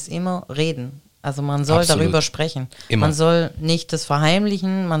Allerwichtigste ist immer reden. Also man soll darüber sprechen. Immer. Man soll nicht das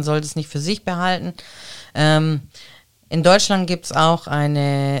verheimlichen, man soll das nicht für sich behalten. In Deutschland gibt es auch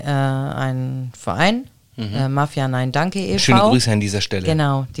einen Verein, Mafia Nein Danke e.V. Schöne Grüße an dieser Stelle.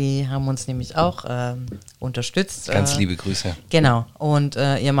 Genau, die haben uns nämlich auch unterstützt. Ganz liebe Grüße. Genau, und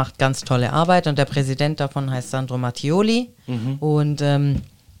ihr macht ganz tolle Arbeit und der Präsident davon heißt Sandro Mattioli und der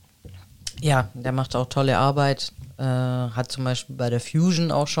macht auch tolle Arbeit, hat zum Beispiel bei der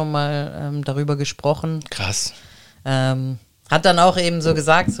Fusion auch schon mal darüber gesprochen. Krass. Hat dann auch eben so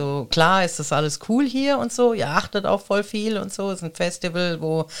gesagt, so klar ist das alles cool hier und so, ihr achtet auch voll viel und so, ist ein Festival,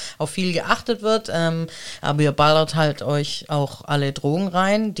 wo auf viel geachtet wird, aber ihr ballert halt euch auch alle Drogen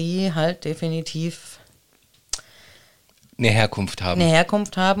rein, die halt definitiv eine Herkunft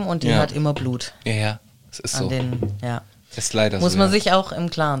haben und die hat immer Blut. Ja, es ist so. Ist leider Muss so, man sich auch im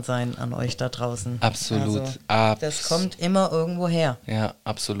Klaren sein an euch da draußen. Absolut. Also, das kommt immer irgendwo her. Ja,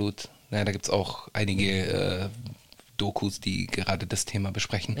 absolut. Ja, da gibt es auch einige Dokus, die gerade das Thema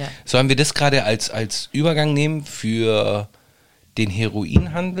besprechen. Ja. Sollen wir das gerade als Übergang nehmen für den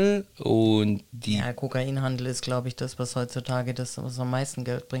Heroinhandel und die... Ja, Kokainhandel ist, glaube ich, das, was heutzutage was am meisten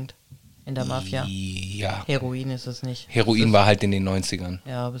Geld bringt in der Mafia. Ja. Heroin ist es nicht. Heroin war halt in den 90ern.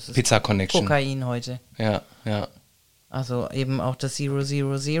 Ja, aber es ist Pizza Connection. Kokain heute. Ja. Also eben auch das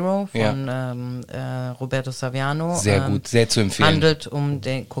 000 von Roberto Saviano. Sehr gut, sehr zu empfehlen. Handelt um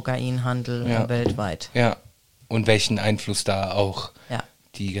den Kokainhandel weltweit. Ja, und welchen Einfluss da auch Ja.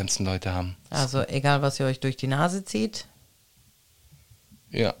 die ganzen Leute haben. Also egal, was ihr euch durch die Nase zieht,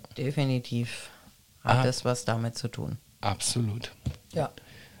 Ja, definitiv hat das was damit zu tun. absolut. Ja.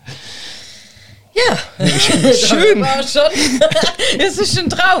 Ja, Schön. War schon. Das ist schon ein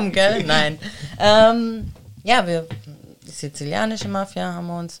Traum, gell? Nein. Ja, die sizilianische Mafia haben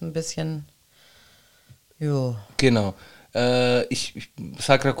wir uns ein bisschen. Jo. Genau.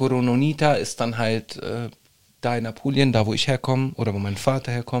 Sacra Corononita ist dann halt da in Apulien, da wo ich herkomme oder wo mein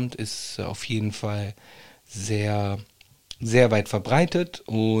Vater herkommt, ist auf jeden Fall sehr, sehr weit verbreitet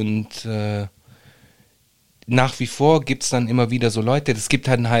und nach wie vor gibt es dann immer wieder so Leute, es gibt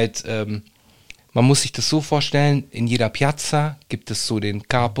dann halt, man muss sich das so vorstellen, in jeder Piazza gibt es so den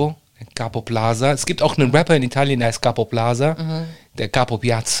Capo Plaza. Es gibt auch einen Rapper in Italien, der heißt Capo Plaza, der Capo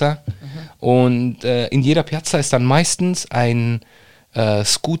Piazza. Und in jeder Piazza ist dann meistens ein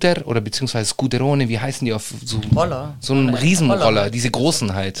Scooter oder beziehungsweise Scooterone, wie heißen die auf so Roller. So ein Riesenroller, Roller. diese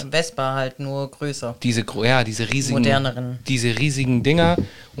großen halt. Vespa halt nur größer. Diese riesigen, Moderneren. diese riesigen Dinger.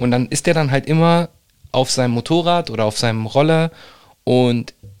 Und dann ist der dann halt immer auf seinem Motorrad oder auf seinem Roller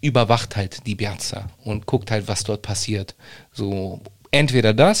und überwacht halt die Piazza und guckt halt, was dort passiert. So,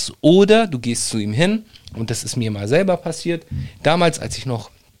 entweder das oder du gehst zu ihm hin und das ist mir mal selber passiert. Damals, als ich noch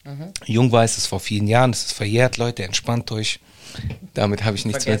jung war, ist es vor vielen Jahren, das ist verjährt, Leute, entspannt euch. Damit habe ich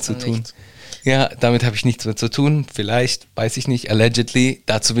nichts mehr zu tun. Nichts. Ja, damit habe ich nichts mehr zu tun. Vielleicht, weiß ich nicht, allegedly.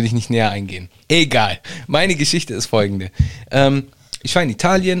 Dazu will ich nicht näher eingehen. Egal. Meine Geschichte ist folgende. Ich war in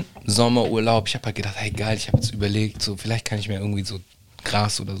Italien, Sommerurlaub. Ich habe halt gedacht, hey geil, ich habe jetzt überlegt, so vielleicht kann ich mir irgendwie so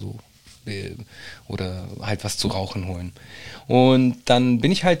Gras oder so oder halt was zu rauchen holen. Und dann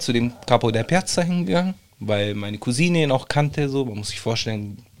bin ich halt zu dem Capo der Piazza hingegangen, weil meine Cousine ihn auch kannte, so, man muss sich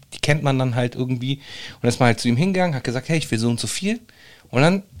vorstellen, die kennt man dann halt irgendwie. Und dann ist man halt zu ihm hingegangen, hat gesagt, hey, ich will so und so viel. Und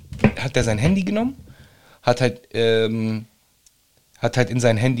dann hat er sein Handy genommen, hat halt in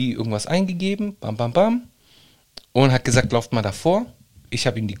sein Handy irgendwas eingegeben, bam, bam, bam, und hat gesagt, lauft mal davor. Ich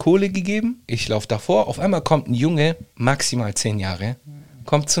habe ihm die Kohle gegeben, ich laufe davor. Auf einmal kommt ein Junge, maximal 10 Jahre,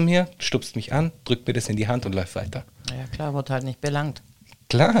 kommt zu mir, stupst mich an, drückt mir das in die Hand und läuft weiter. Ja klar, wird halt nicht belangt.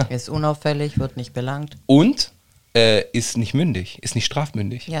 Klar. Ist unauffällig, wird nicht belangt. Und ist nicht mündig, ist nicht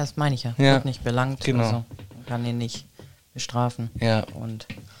strafmündig. Ja, das meine ich ja. Ja. Wird nicht belangt. Genau. Also, man kann ihn nicht bestrafen. Ja. Und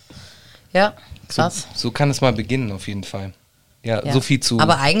ja, krass. So kann es mal beginnen, auf jeden Fall. Ja, Ja. so viel zu.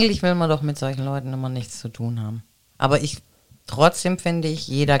 Aber eigentlich will man doch mit solchen Leuten immer nichts zu tun haben. Aber trotzdem finde ich,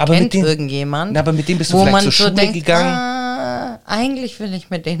 jeder Aber kennt mit dem- irgendjemanden. aber mit dem bist du wo vielleicht man zur so Schule denkt, gegangen. Eigentlich will ich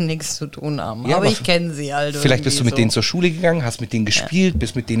mit denen nichts zu tun haben. Ja, aber aber ich kenne sie halt. Vielleicht bist du mit irgendwie denen so. zur Schule gegangen, hast mit denen gespielt,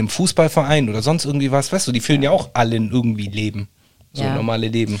 bist mit denen im Fußballverein oder sonst irgendwie was. Weißt du, die fühlen ja auch alle irgendwie Leben. So Ja. normale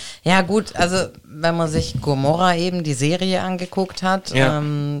Leben. Ja gut, also wenn man sich Gomorra eben die Serie angeguckt hat, Ja.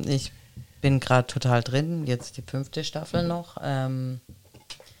 ich bin gerade total drin, jetzt die 5. Staffel noch.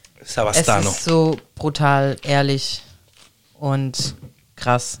 Es Savastano. ist so brutal ehrlich und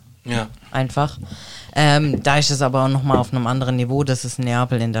krass. Ja. Einfach. Da ist es aber auch nochmal auf einem anderen Niveau, das ist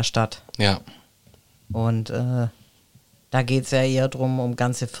Neapel in der Stadt. Ja. Und da geht es ja eher darum, um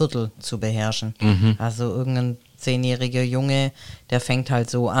ganze Viertel zu beherrschen. Also irgendein 10-jähriger Junge, der fängt halt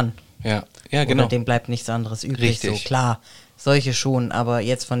so an. Ja. Ja, genau. Oder dem bleibt nichts anderes übrig. Richtig. So klar, solche schon. Aber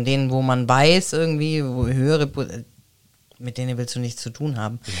jetzt von denen, wo man weiß, irgendwie, wo mit denen willst du nichts zu tun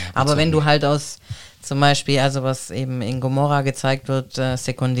haben. Aber wenn du halt aus, zum Beispiel, also was eben in Gomorra gezeigt wird,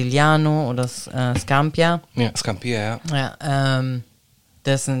 Secondigliano oder Scampia, Ja, Scampia, ja. ja,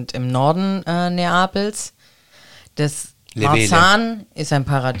 das sind im Norden Neapels. Das Levele. Marzahn ist ein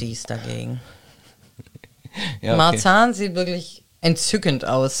Paradies dagegen. Ja, okay. Marzahn sieht wirklich entzückend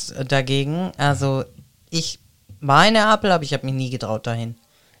aus dagegen. Also ich war in Neapel, aber ich habe mich nie getraut dahin.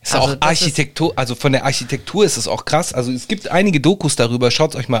 Ist Also auch das Architektur, also von der Architektur ist es auch krass. Also es gibt einige Dokus darüber,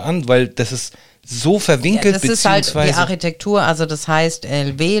 schaut es euch mal an, weil das ist so verwinkelt, Das ist halt die beziehungsweise. Architektur, also das heißt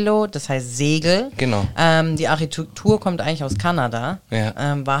El Velo, das heißt Segel. Genau. Die Architektur kommt eigentlich aus Kanada.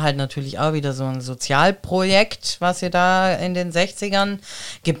 Ja. War halt natürlich auch wieder so ein Sozialprojekt, was sie da in den 60ern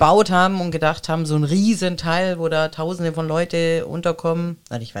gebaut haben und gedacht haben, so ein Riesenteil, wo da Tausende von Leute unterkommen.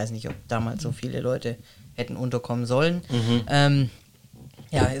 Also ich weiß nicht, ob damals so viele Leute hätten unterkommen sollen.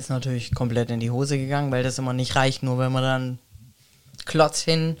 Ja, ist natürlich komplett in die Hose gegangen, weil das immer nicht reicht, nur wenn man dann Klotz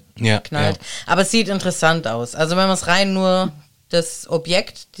hin knallt. Ja. Aber es sieht interessant aus. Also wenn man es rein nur das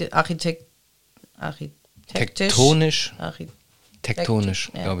Objekt, die Tektonisch, ja.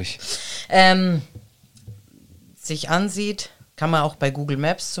 glaube ich. sich ansieht, Kann man auch bei Google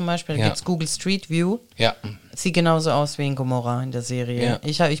Maps zum Beispiel, da gibt es Google Street View. Ja. Sieht genauso aus wie in Gomorra in der Serie.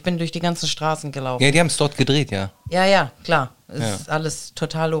 Ja. Ich bin durch die ganzen Straßen gelaufen. Ja, die haben es dort gedreht, ja. Ja, klar. Ist alles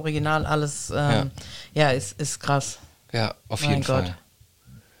total original, alles, ist krass. Ja, auf Mein jeden Gott. Fall.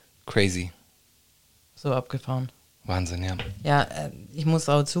 Crazy. So abgefahren. Wahnsinn, ja. Ja, ich muss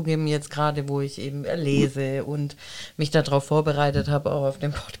auch zugeben, jetzt gerade, wo ich eben lese und mich darauf vorbereitet habe, auch auf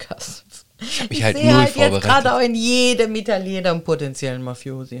den Podcast. Ich halt sehe null halt vorbereitet. jetzt gerade auch in jedem Italiener einen potenziellen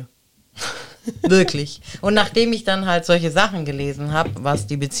Mafiosi. Wirklich. Und nachdem ich dann halt solche Sachen gelesen habe, was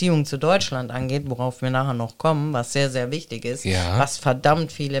die Beziehung zu Deutschland angeht, worauf wir nachher noch kommen, was sehr, sehr wichtig ist, was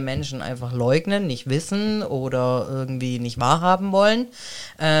verdammt viele Menschen einfach leugnen, nicht wissen oder irgendwie nicht wahrhaben wollen,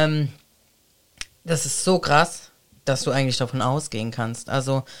 das ist so krass, dass du eigentlich davon ausgehen kannst.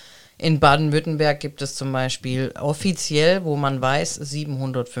 Also in Baden-Württemberg gibt es zum Beispiel offiziell, wo man weiß,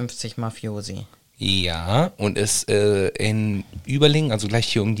 750 Mafiosi. Ja, und es in Überlingen, also gleich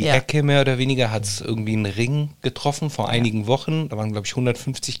hier um die Ecke mehr oder weniger, hat es irgendwie einen Ring getroffen vor einigen Wochen. Da waren, glaube ich,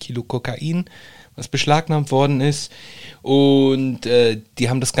 150 Kilo Kokain, was beschlagnahmt worden ist. Und die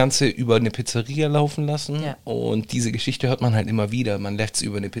haben das Ganze über eine Pizzeria laufen lassen. Ja. Und diese Geschichte hört man halt immer wieder. Man lässt es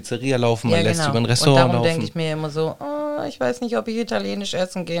über eine Pizzeria laufen, man lässt es über ein Restaurant und darum laufen. denke ich mir immer so, ich weiß nicht, ob ich italienisch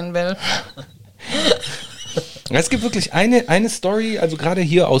essen gehen will. Es gibt wirklich eine Story, also gerade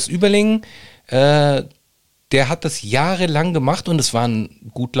hier aus Überlingen, der hat das jahrelang gemacht und es war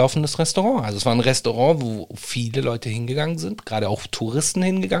ein gut laufendes Restaurant. Also es war ein Restaurant, wo viele Leute hingegangen sind, gerade auch Touristen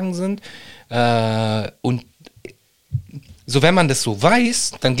hingegangen sind. Und so, wenn man das so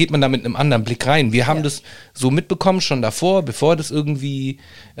weiß, dann geht man da mit einem anderen Blick rein. Wir haben das so mitbekommen schon davor, bevor das irgendwie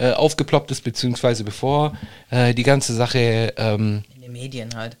aufgeploppt ist, beziehungsweise bevor die ganze Sache in den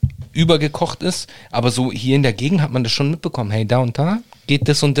Medien halt übergekocht ist. Aber so hier in der Gegend hat man das schon mitbekommen. Hey, da und da geht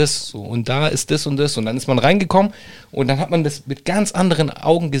das und das so und da ist das und das und dann ist man reingekommen und dann hat man das mit ganz anderen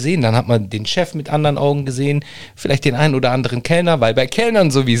Augen gesehen. Dann hat man den Chef mit anderen Augen gesehen, vielleicht den einen oder anderen Kellner, weil bei Kellnern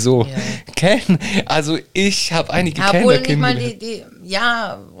sowieso. Also ich habe einige Kellner kennengelernt.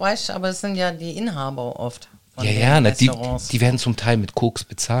 Weißt du, aber es sind ja die Inhaber oft von den Restaurants. Die werden zum Teil mit Koks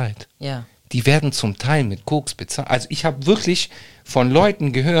bezahlt. Ja. Die werden zum Teil mit Koks bezahlt. Also ich habe wirklich von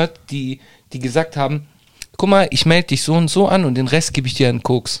Leuten gehört, die gesagt haben, guck mal, ich melde dich so und so an und den Rest gebe ich dir an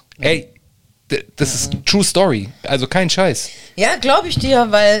Koks. Ey, das ist True Story, also kein Scheiß. Ja, glaube ich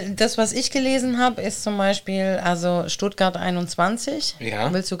dir, weil das, was ich gelesen habe, ist zum Beispiel, also Stuttgart 21.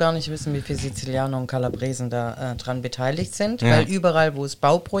 Ja. Willst du gar nicht wissen, wie viele Sizilianer und Kalabresen da dran beteiligt sind, weil überall, wo es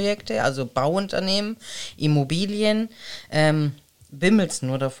Bauprojekte, also Bauunternehmen, Immobilien, wimmelt es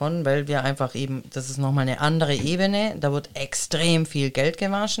nur davon, weil wir einfach eben, das ist nochmal eine andere Ebene, da wird extrem viel Geld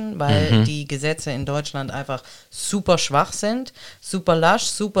gewaschen, weil die Gesetze in Deutschland einfach super schwach sind, super lasch,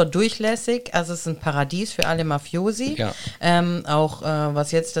 super durchlässig, also es ist ein Paradies für alle Mafiosi. Ja. Auch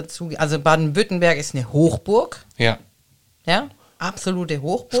was jetzt dazu, also Baden-Württemberg ist eine Hochburg. Ja. Ja, absolute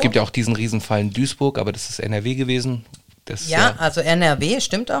Hochburg. Es gibt ja auch diesen Riesenfall in Duisburg, aber das ist NRW gewesen. Also NRW,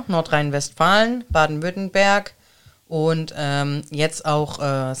 stimmt auch, Nordrhein-Westfalen, Baden-Württemberg, und jetzt auch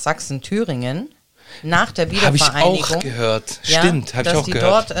Sachsen-Thüringen nach der Wiedervereinigung. Habe ich auch gehört. Stimmt, habe ich auch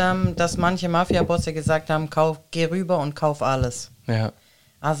gehört. Dort, dass manche Mafia-Bosse gesagt haben, geh rüber und kauf alles. Ja.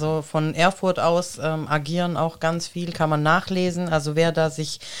 Also von Erfurt aus agieren auch ganz viel, kann man nachlesen. Also wer da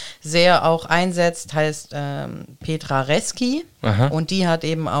sich sehr auch einsetzt, heißt Petra Reski. Aha. Und die hat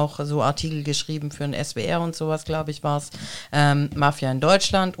eben auch so Artikel geschrieben für den SWR und sowas, glaube ich, war es. Mafia in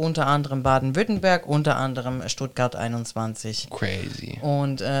Deutschland, unter anderem Baden-Württemberg, unter anderem Stuttgart 21. Crazy.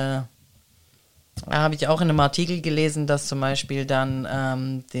 Und da habe ich auch in einem Artikel gelesen, dass zum Beispiel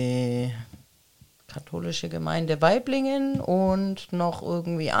dann die katholische Gemeinde Weiblingen und noch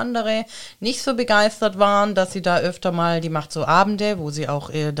irgendwie andere nicht so begeistert waren, dass sie da öfter mal, die macht so Abende, wo sie auch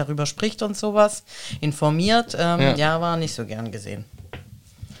darüber spricht und sowas, informiert. War nicht so gern gesehen.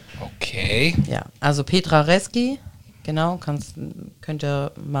 Okay. Ja, also Petra Reski, genau, könnt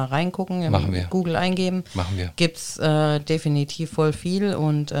ihr mal reingucken, Machen wir. Google eingeben. Machen wir. Gibt's definitiv voll viel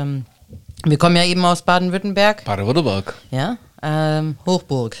und wir kommen ja eben aus Baden-Württemberg. Baden-Württemberg. Ja,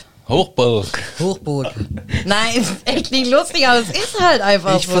 Hochburg. Hochburg. Nein, ist echt nicht lustig, aber es ist halt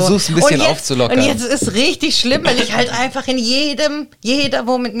einfach ich so. Ich versuch's ein bisschen aufzulockern. Und jetzt ist es richtig schlimm, weil ich halt einfach in jeder,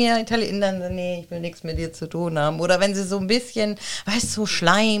 wo mit mir Italiener, nee, ich will nichts mit dir zu tun haben. Oder wenn sie so ein bisschen, weißt du, so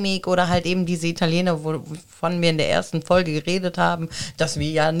schleimig oder halt eben diese Italiener, wovon wir in der ersten Folge geredet haben, dass wir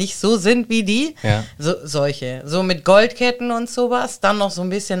ja nicht so sind wie die. Ja. Solche. So mit Goldketten und sowas, dann noch so ein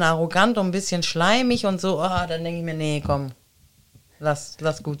bisschen arrogant und ein bisschen schleimig und so, dann denke ich mir, nee, komm.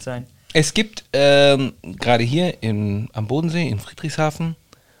 Lass gut sein. Es gibt gerade hier am Bodensee, in Friedrichshafen,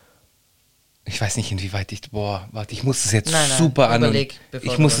 Ich weiß nicht, inwieweit warte, ich muss es jetzt Nein, super überleg, bevor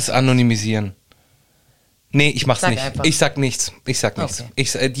Ich du muss was es sagst. anonymisieren. Nee, ich mach's Sag nicht. einfach. Ich sag nichts.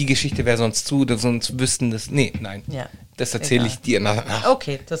 Okay. Die Geschichte wäre sonst sonst wüssten das. Nee, nein. Ja. Das erzähle Egal. ich dir nach.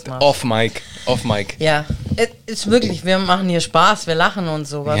 Okay, das machst Off Mic. Ja, es ist wirklich, wir machen hier Spaß, wir lachen und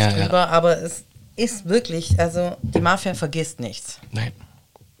sowas Ja, drüber, aber es ist wirklich, also die Mafia vergisst nichts. Nein.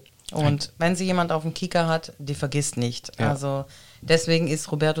 Und wenn sie jemand auf dem Kicker hat, die vergisst nicht. Ja. Also deswegen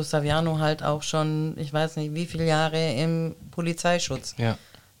ist Roberto Saviano halt auch schon, ich weiß nicht wie viele Jahre im Polizeischutz. Ja.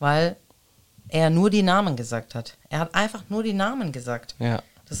 Weil er nur die Namen gesagt hat. Er hat einfach nur die Namen gesagt. Ja.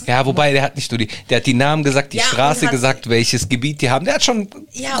 Das- Ja, wobei, der hat nicht nur der hat die Namen gesagt, die Ja, Straße und hat- gesagt, welches Gebiet die haben. Der hat schon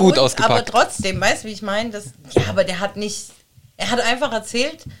Ja, gut und, ausgepackt. aber trotzdem, weißt du, wie ich meine? Ja, aber der hat nicht, er hat einfach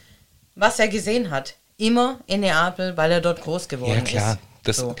erzählt, was er gesehen hat. Immer in Neapel, weil er dort groß geworden Ja, klar. ist.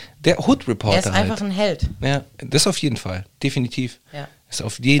 So. Der Hood-Reporter Er ist einfach halt. ein Held. Ja, das auf jeden Fall. Definitiv. Ja. Ist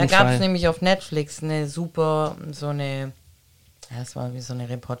auf Da jeden gab Fall. es nämlich auf Netflix eine super, es war wie so eine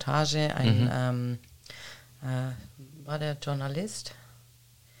Reportage, war der Journalist,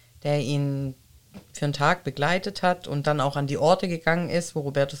 der ihn für einen Tag begleitet hat und dann auch an die Orte gegangen ist, wo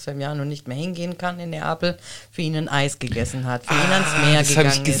Roberto Saviano nicht mehr hingehen kann in Neapel, für ihn ein Eis gegessen hat, für ihn ans Meer das hab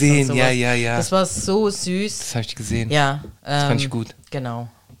gegangen ich gesehen. ist. Und sowas. Ja. Das war so süß. Das habe ich gesehen. Ja. Das fand ich gut. Genau.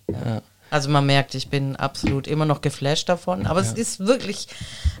 Ja. Also man merkt, ich bin absolut immer noch geflasht davon, aber es ist wirklich,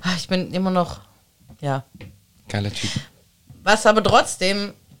 ich bin immer noch, ja. Geiler Typ. Was aber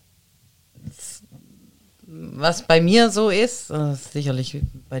trotzdem, was bei mir so ist sicherlich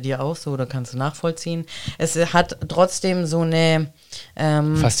bei dir auch so, oder kannst du nachvollziehen, es hat trotzdem so eine,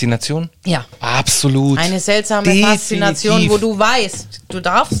 Faszination? ja, Absolut. eine seltsame Definitiv. Faszination, wo du weißt, du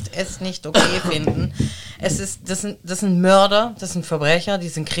darfst es nicht okay finden. Das sind Mörder, das sind Verbrecher, die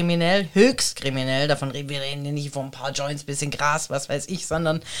sind kriminell, höchst kriminell. Wir reden hier nicht von ein paar Joints, bisschen Gras, was weiß ich,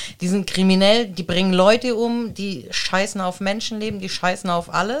 sondern die sind kriminell, die bringen Leute um, die scheißen auf Menschenleben, die scheißen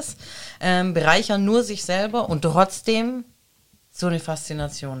auf alles, bereichern nur sich selber und trotzdem so eine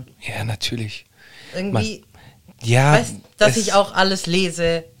Faszination. Ja, natürlich. Irgendwie, Ja. weißt, dass ich auch alles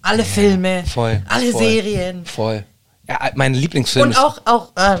lese, alle Filme, voll, alle voll, Serien. Voll. Ja, mein Lieblingsfilm Und ist... auch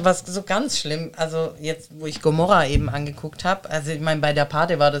was so ganz schlimm, also jetzt, wo ich Gomorra eben angeguckt habe, also ich meine, bei der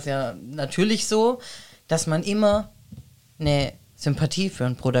Pate war das ja natürlich so, dass man immer eine Sympathie für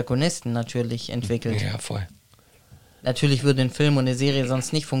einen Protagonisten natürlich entwickelt. Ja, voll. Natürlich würde ein Film und eine Serie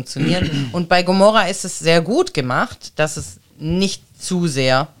sonst nicht funktionieren. Und bei Gomorra ist es sehr gut gemacht, dass es nicht zu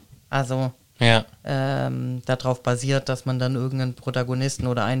sehr, also Ja. darauf basiert, dass man dann irgendeinen Protagonisten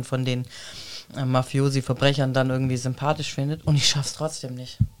oder einen von den Mafiosi-Verbrechern dann irgendwie sympathisch findet. Und ich schaff's trotzdem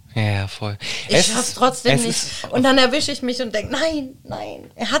nicht. Ja, voll. Ich schaff's trotzdem nicht. Und dann erwische ich mich und denke, nein,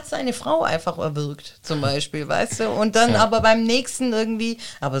 er hat seine Frau einfach erwürgt, zum Beispiel, weißt du? Und dann aber beim nächsten irgendwie,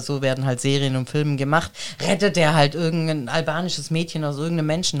 aber so werden halt Serien und Filme gemacht, rettet er halt irgendein albanisches Mädchen aus irgendeinem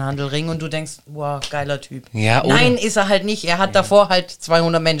Menschenhandelring und du denkst, wow, geiler Typ. Ja, oder- Nein, ist er halt nicht. Er hat davor halt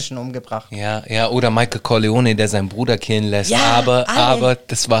 200 Menschen umgebracht. Ja, oder Michael Corleone, der seinen Bruder killen lässt. Ja, alle. aber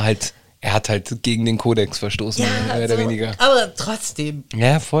das war halt... Er hat halt gegen den Kodex verstoßen, mehr oder weniger. Aber trotzdem.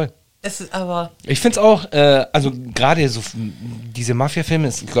 Ja, voll. Es ist aber... Ich finde es auch, also gerade so diese Mafia-Filme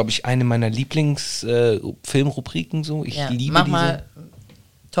ist, glaube ich, eine meiner Lieblings-Filmrubriken so. Ich liebe mach diese. mal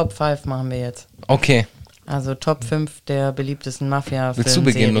Top 5 machen wir jetzt. Okay. Also Top 5 der beliebtesten Mafia-Filme. Willst du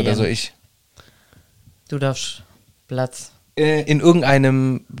beginnen oder so ich? Du darfst Platz. In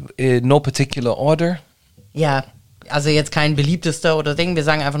irgendeinem no particular order. Ja, also jetzt kein beliebtester oder Ding, wir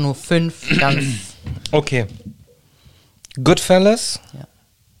sagen einfach nur 5 ganz Okay. Goodfellas. Ja.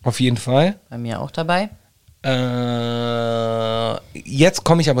 Auf jeden Fall. bei mir auch dabei. Jetzt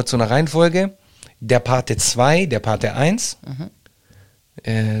komme ich aber zu einer Reihenfolge. Der Pate 2, der Pate 1.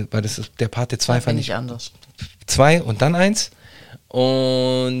 Weil das ist der Pate 2 Bin fand ich ich anders. 2 und dann 1.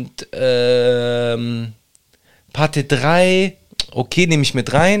 Und Pate 3, okay, nehme ich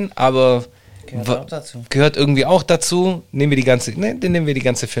mit rein, aber Gehört auch dazu. gehört irgendwie auch dazu. Dann nehmen wir die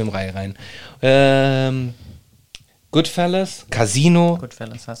ganze Filmreihe rein. Goodfellas, Casino.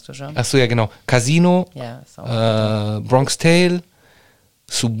 Goodfellas hast du schon. Achso, ja genau. Casino, Ja, ist auch. Bronx Tale,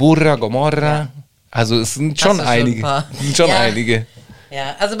 Suburra, Gomorra. Ja. Also es sind Hast schon du schon einige. ein paar. Sind schon Ja. einige.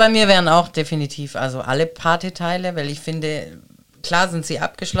 Ja, also bei mir wären auch definitiv also alle Partyteile, weil ich finde, klar sind sie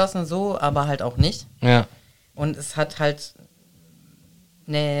abgeschlossen so, aber halt auch nicht. Ja. Und es hat halt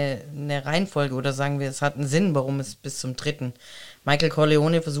eine Reihenfolge oder sagen wir, es hat einen Sinn, warum es bis zum 3. Michael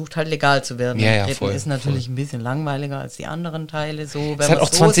Corleone versucht halt legal zu werden. Ja, Der ja, 3. voll, ist natürlich ein bisschen langweiliger als die anderen Teile. So, wenn Es hat man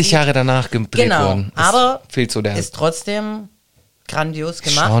auch so 20 sieht. Jahre danach gedreht Genau, worden. Es aber fehlt so der. ist trotzdem grandios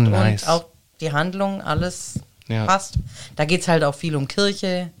gemacht Schon nice. und auch die Handlung, alles Ja. Passt. Da geht es halt auch viel um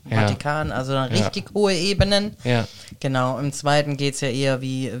Kirche, Ja. Vatikan, also dann richtig hohe Ebenen. Ja. Genau, im zweiten geht es ja eher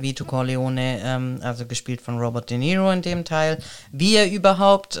wie Vito Corleone, also gespielt von Robert De Niro in dem Teil, wie er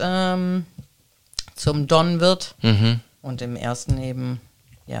überhaupt zum Don wird. Und im ersten eben,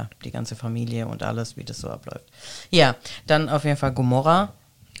 ja, die ganze Familie und alles, wie das so abläuft. Ja, dann auf jeden Fall Gomorra.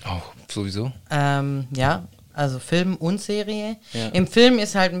 Auch sowieso. Ja, also Film und Serie. Ja. Im Film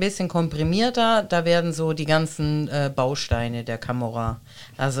ist halt ein bisschen komprimierter, da werden so die ganzen Bausteine der Camorra,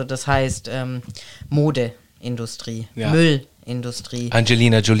 also das heißt Modeindustrie, Ja. Müllindustrie.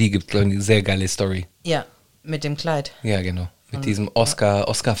 Angelina Jolie gibt eine sehr geile Story. Ja, mit dem Kleid. Ja, genau. Mit diesem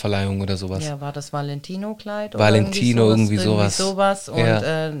Oscar-Verleihung oder sowas. Ja, war das Valentino-Kleid? Valentino, irgendwie sowas. Und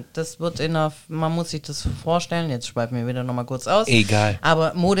Ja. das wird man muss sich das vorstellen, jetzt schweifen wir wieder nochmal kurz aus. Egal.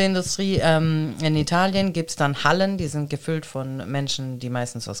 Aber Modeindustrie, in Italien gibt es dann Hallen, die sind gefüllt von Menschen, die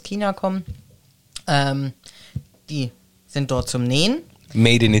meistens aus China kommen. Die sind dort zum Nähen.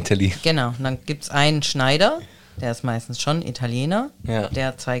 Made in Italy. Genau, und dann gibt es einen Schneider, der ist meistens schon Italiener. Ja.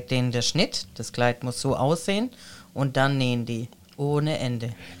 Der zeigt denen der Schnitt, das Kleid muss so aussehen. Und dann nähen die ohne Ende.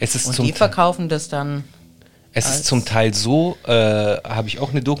 Es ist und zum die verkaufen das dann. Es ist zum Teil so, habe ich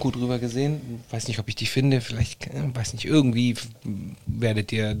auch eine Doku drüber gesehen, weiß nicht, ob ich die finde, vielleicht, weiß nicht, irgendwie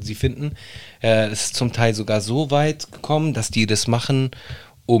werdet ihr sie finden. Es ist zum Teil sogar so weit gekommen, dass die das machen,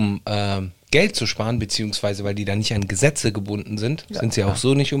 um Geld zu sparen, beziehungsweise weil die da nicht an Gesetze gebunden sind, sind sie auch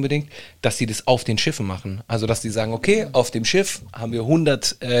so nicht unbedingt, dass sie das auf den Schiffen machen. Also, dass die sagen, okay, auf dem Schiff haben wir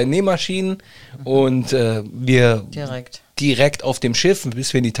 100 Nähmaschinen und wir direkt auf dem Schiff,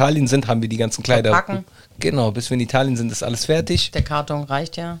 bis wir in Italien sind, haben wir die ganzen Kleider. Verpacken. Genau, bis wir in Italien sind, ist alles fertig. Der Karton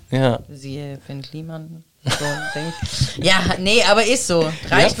reicht ja. Ja. Siehe Finn Kliman. So ein Ding. Ja, nee, aber ist so.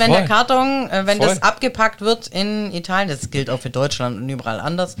 Reicht, wenn der Karton, wenn das abgepackt wird in Italien, das gilt auch für Deutschland und überall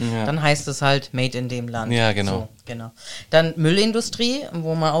anders, dann heißt es halt made in dem Land. Ja, genau. So, genau. Dann Müllindustrie,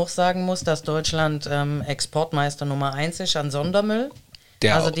 wo man auch sagen muss, dass Deutschland Exportmeister Nummer 1 ist an Sondermüll.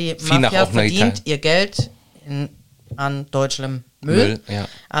 Also die Mafia verdient ihr Geld an deutschem Müll. Ja.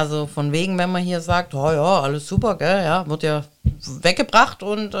 Also von wegen, wenn man hier sagt, oh ja, alles super, gell, ja, wird ja weggebracht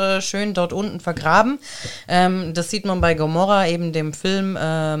und schön dort unten vergraben. Das sieht man bei Gomorra, eben dem Film,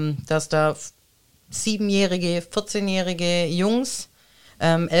 dass da 7-jährige, 14-jährige Jungs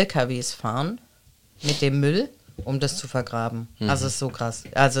LKWs fahren mit dem Müll, um das zu vergraben. Also ist so krass.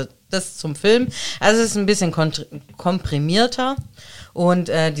 Also das zum Film. Also es ist ein bisschen komprimierter und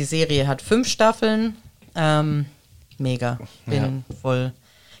die Serie hat 5 Staffeln. Mega. Bin voll.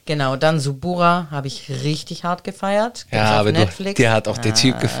 Genau, dann Subura habe ich richtig hart gefeiert. Gibt's Ja, auf aber Netflix. dir hat auch der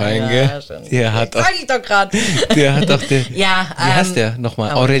Typ gefallen, gell? Der hat auch, sag ich doch gerade. der hat auch der, Ja, wie heißt der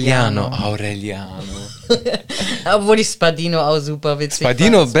nochmal? Aureliano. Aureliano. Obwohl ich Spadino auch super witzig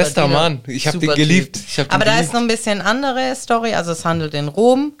Spadino, fand. bester Mann. Ich habe den super geliebt. Typ. Aber da ist noch ein bisschen andere Story. Also es handelt in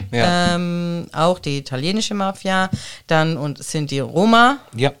Rom. Ja. Auch die italienische Mafia. Dann sind die Roma.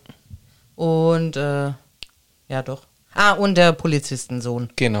 Ja, Und ja doch. Und der Polizistensohn.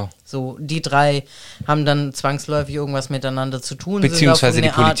 genau. So, die 3 haben dann zwangsläufig irgendwas miteinander zu tun. Beziehungsweise sind die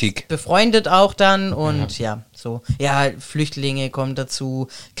auf eine Politik. Art befreundet auch dann und so. Ja, Flüchtlinge kommen dazu,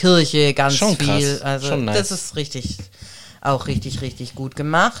 Kirche, ganz Schon viel. krass, Also schon nice. das ist richtig gut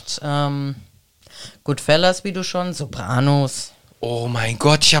gemacht. Goodfellas, wie du schon, Sopranos. Oh mein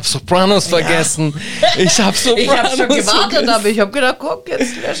Gott, ich habe Sopranos vergessen. Ich habe Sopranos Ich habe schon gewartet, vergessen. aber ich habe gedacht, guck,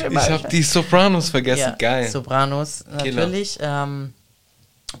 jetzt lösche Ich habe die Sopranos vergessen. Ja, Geil. Sopranos natürlich.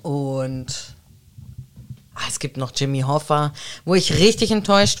 Und es gibt noch Jimmy Hoffa. Wo ich richtig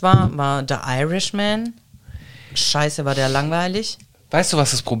enttäuscht war The Irishman. Scheiße, war der langweilig. Weißt du,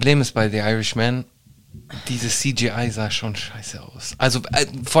 was das Problem ist bei The Irishman? Dieses CGI sah schon scheiße aus. Also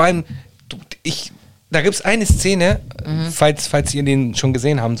vor allem, da gibt es eine Szene, falls ihr den schon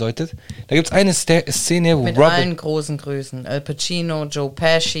gesehen haben solltet, da gibt es eine Szene, wo Mit allen großen Größen. Al Pacino, Joe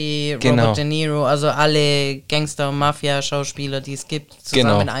Pesci, Genau. Robert De Niro, also alle Gangster- und Mafia-Schauspieler, die es gibt, zusammen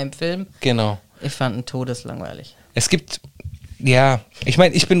Genau. in einem Film. Genau. Ich fand ihn todeslangweilig. Es gibt, ja, ich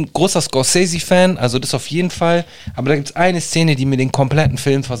meine, ich bin großer Scorsese-Fan, also das auf jeden Fall, aber da gibt es eine Szene, die mir den kompletten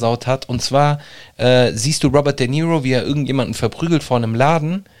Film versaut hat, und zwar siehst du Robert De Niro, wie er irgendjemanden verprügelt vor einem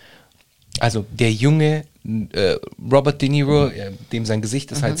Laden. Also der junge Robert De Niro, dem sein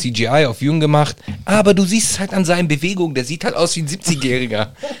Gesicht ist halt CGI auf jung gemacht, aber du siehst es halt an seinen Bewegungen, der sieht halt aus wie ein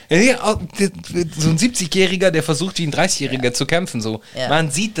 70-Jähriger. So ein 70-Jähriger, der versucht wie ein 30-Jähriger zu kämpfen. So. Ja.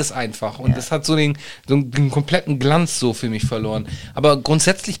 Man sieht das einfach und das hat so den kompletten Glanz so für mich verloren. Aber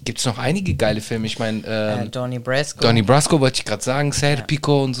grundsätzlich gibt es noch einige geile Filme. Ich meine, Donnie Brasco. Donnie Brasco wollte ich gerade sagen,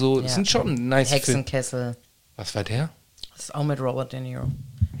 Serpico und so, das sind schon nice Filme. Hexenkessel. Was war der? Das ist auch mit Robert De Niro.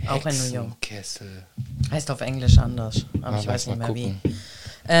 Auch in New York. Hexenkessel. Heißt auf Englisch anders, aber ich weiß nicht mehr wie.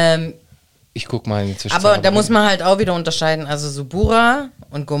 Ich guck mal in die Zwischenzeit. Aber da muss man halt auch wieder unterscheiden. Also Subura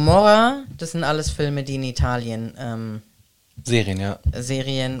und Gomorra, das sind alles Filme, die in Italien Serien, ja.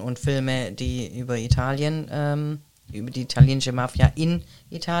 Serien und Filme, die über Italien, über die italienische Mafia in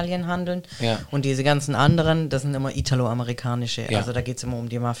Italien handeln. Ja. Und diese ganzen anderen, das sind immer italo-amerikanische. Ja. Also da geht es immer um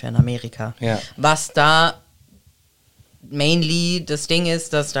die Mafia in Amerika. Ja. Was da mainly das Ding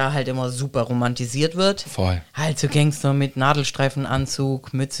ist, dass da halt immer super romantisiert wird. Voll. Halt so Gangster mit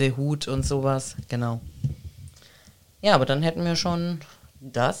Nadelstreifenanzug, Mütze, Hut und sowas. Genau. Ja, aber dann hätten wir schon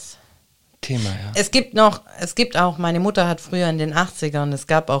das Thema, ja. Es gibt auch, meine Mutter hat früher in den 80ern, es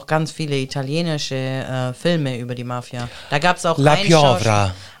gab auch ganz viele italienische Filme über die Mafia. Da gab es auch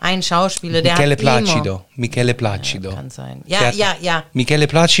einen Schauspieler, der Michele Placido. Ja, kann sein. Ja. Michele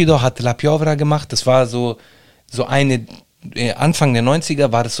Placido hat La Piovra gemacht, das war so eine, Anfang der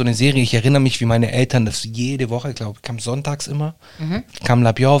 90er war das so eine Serie, ich erinnere mich, wie meine Eltern das jede Woche, glaube ich, kam sonntags immer, kam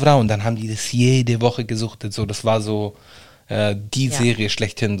La Piovra und dann haben die das jede Woche gesuchtet, so, das war so die Serie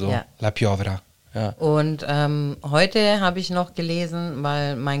schlechthin, so, La Piovra. Ja. Und heute habe ich noch gelesen,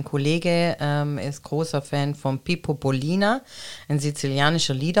 weil mein Kollege ist großer Fan von Pippo Pollina, ein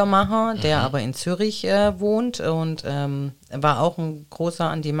sizilianischer Liedermacher, der aber in Zürich wohnt und war auch ein großer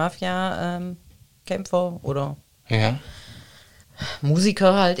Anti-Mafia-Kämpfer oder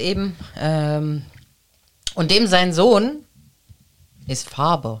Musiker halt eben. Und dem sein Sohn ist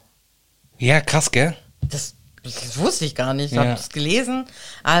Faber. Ja, krass, gell? Das wusste ich gar nicht, ich habe es gelesen.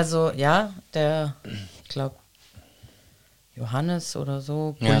 Also, ja, ich glaube, Johannes oder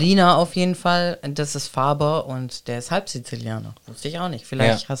so, Polina auf jeden Fall, das ist Faber und der ist halb Sizilianer. Wusste ich auch nicht.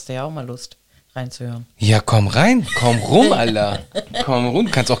 Vielleicht hast du ja auch mal Lust reinzuhören. Ja, komm rein, komm rum, Alter. Komm rum,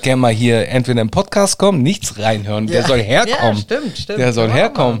 du kannst auch gerne mal hier entweder im Podcast kommen, nichts reinhören. Der soll herkommen. Ja, stimmt. Der soll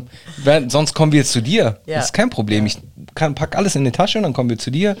herkommen. Sonst kommen wir zu dir. Ja. Das ist kein Problem. Ich pack alles in die Tasche und dann kommen wir zu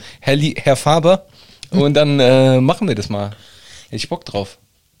dir, Herr Faber. Und dann machen wir das mal. Hätte ich Bock drauf.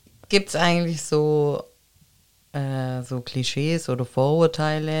 Gibt es eigentlich so Klischees oder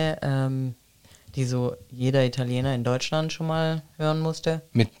Vorurteile, die so jeder Italiener in Deutschland schon mal hören musste?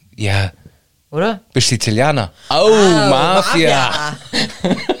 Oder? Bist Sizilianer. Oh, Mafia.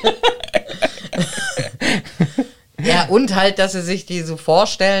 Ja, und halt, dass sie sich die so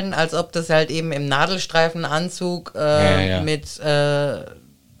vorstellen, als ob das halt eben im Nadelstreifenanzug mit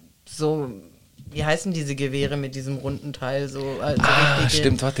so... Wie heißen diese Gewehre mit diesem runden Teil? So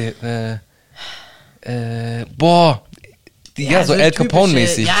stimmt, warte. So El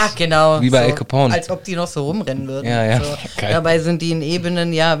Capone-mäßig. Ja, genau. Wie bei El Capone. Als ob die noch so rumrennen würden. Ja. So. Dabei sind die in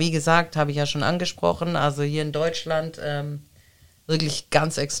Ebenen, wie gesagt, habe ich ja schon angesprochen, also hier in Deutschland wirklich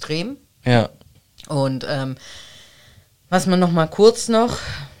ganz extrem. Ja. Und was man noch mal kurz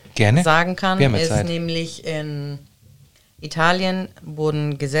sagen kann, ist Zeit. nämlich in Italien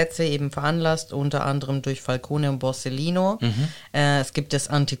wurden Gesetze eben veranlasst, unter anderem durch Falcone und Borsellino. Es gibt das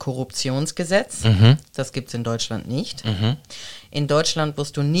Antikorruptionsgesetz. Das gibt es in Deutschland nicht. In Deutschland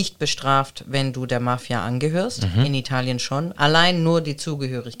wirst du nicht bestraft, wenn du der Mafia angehörst. In Italien schon. Allein nur die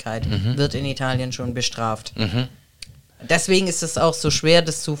Zugehörigkeit wird in Italien schon bestraft. Deswegen ist es auch so schwer,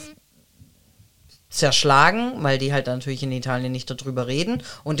 das zu zerschlagen, weil die halt natürlich in Italien nicht darüber reden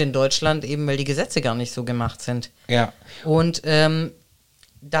und in Deutschland eben, weil die Gesetze gar nicht so gemacht sind. Ja. Und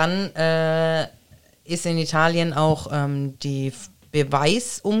dann ist in Italien auch die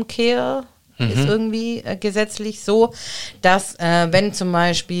Beweisumkehr ist irgendwie gesetzlich so, dass wenn zum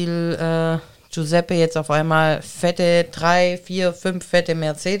Beispiel Giuseppe jetzt auf einmal fette 3, 4, 5 fette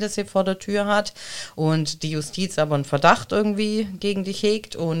Mercedes hier vor der Tür hat und die Justiz aber einen Verdacht irgendwie gegen dich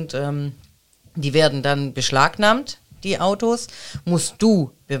hegt und die werden dann beschlagnahmt, die Autos, musst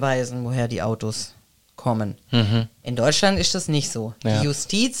du beweisen, woher die Autos kommen. In Deutschland ist das nicht so. Die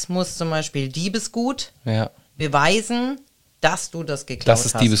Justiz muss zum Beispiel Diebesgut beweisen, dass du das geklaut hast.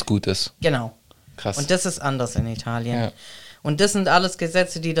 Dass es Diebesgut ist. Genau. Krass. Und das ist anders in Italien. Ja. Und das sind alles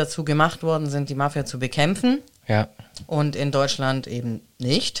Gesetze, die dazu gemacht worden sind, die Mafia zu bekämpfen. Ja. Und in Deutschland eben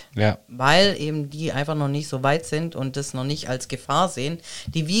nicht, weil eben die einfach noch nicht so weit sind und das noch nicht als Gefahr sehen.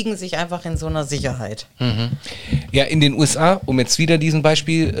 Die wiegen sich einfach in so einer Sicherheit. Ja, in den USA, um jetzt wieder diesen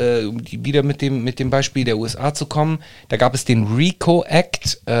Beispiel, wieder mit dem Beispiel der USA zu kommen, da gab es den RICO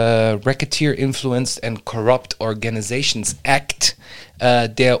Act, Racketeer Influenced and Corrupt Organizations Act,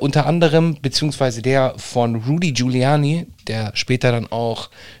 der unter anderem, beziehungsweise der von Rudy Giuliani, der später dann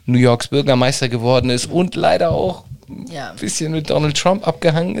auch New Yorks Bürgermeister geworden ist und leider auch ein bisschen mit Donald Trump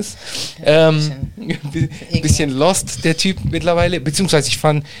abgehangen ist. Bisschen lost, der Typ mittlerweile. Beziehungsweise ich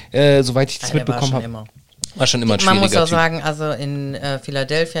fand, soweit ich das mitbekommen habe. War schon immer ein Man muss schwieriger auch Typ. sagen, also in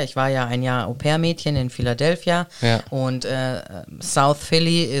Philadelphia, ich war ja ein Jahr Au-pair-Mädchen in Philadelphia Ja. und South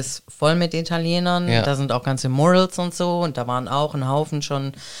Philly ist voll mit Italienern, Ja. da sind auch ganze Murals und so und da waren auch ein Haufen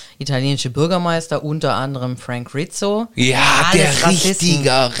schon italienische Bürgermeister, unter anderem Frank Rizzo. Ja, Alles der Rassisten.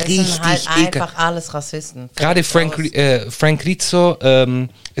 richtiger, Das sind halt richtig einfach alles Rassisten. Gerade Fertig aus. Frank Rizzo,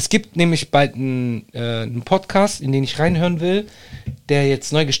 es gibt nämlich bald einen Podcast, in den ich reinhören will, der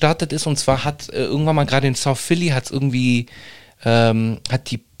jetzt neu gestartet ist, und zwar hat irgendwann mal gerade in South Philly hat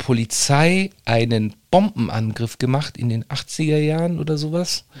die Polizei einen Bombenangriff gemacht in den 80er Jahren oder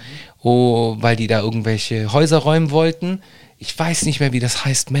sowas, weil die da irgendwelche Häuser räumen wollten. Ich weiß nicht mehr, wie das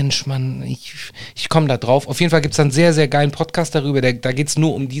heißt. Mensch, Mann, ich komme da drauf. Auf jeden Fall gibt es einen sehr, sehr geilen Podcast darüber. Da geht es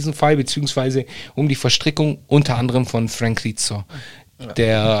nur um diesen Fall, beziehungsweise um die Verstrickung, unter anderem von Frank Rizzo,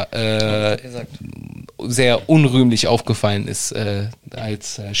 der sehr unrühmlich aufgefallen ist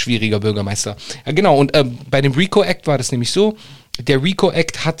als schwieriger Bürgermeister. Ja, genau, und bei dem RICO Act war das nämlich so, der RICO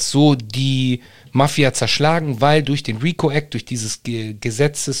Act hat so die Mafia zerschlagen, weil durch den RICO Act, durch die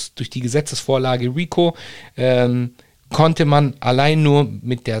Gesetzesvorlage RICO, konnte man allein nur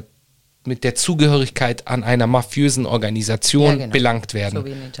mit der Zugehörigkeit an einer mafiösen Organisation belangt werden. So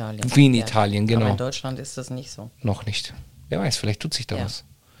wie in Italien. Wie in Italien, genau. Aber in Deutschland ist das nicht so. Noch nicht. Wer weiß, vielleicht tut sich da was.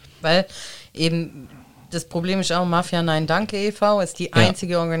 Weil eben das Problem ist auch, Mafia Nein Danke e.V. ist die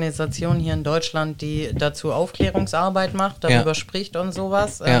einzige Organisation hier in Deutschland, die dazu Aufklärungsarbeit macht, darüber spricht und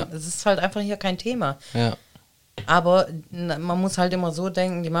sowas. Es ist halt einfach hier kein Thema. Ja. Aber man muss halt immer so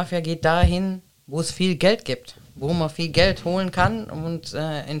denken, die Mafia geht dahin, wo es viel Geld gibt, wo man viel Geld holen kann und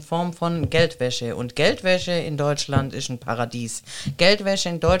in Form von Geldwäsche. Und Geldwäsche in Deutschland ist ein Paradies. Geldwäsche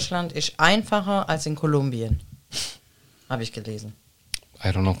in Deutschland ist einfacher als in Kolumbien. Habe ich gelesen. I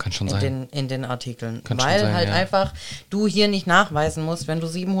don't know, kann schon sein. In den Artikeln. Kann schon Weil sein, halt ja. einfach du hier nicht nachweisen musst, wenn du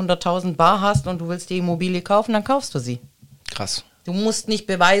 700.000 Bar hast und du willst die Immobilie kaufen, dann kaufst du sie. Krass. Du musst nicht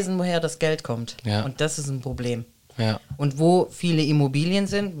beweisen, woher das Geld kommt. Ja. Und das ist ein Problem. Ja. Und wo viele Immobilien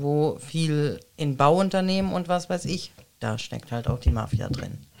sind, wo viel in Bauunternehmen und was weiß ich, da steckt halt auch die Mafia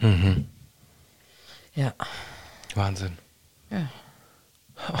drin. Mhm. Ja. Wahnsinn. Ja.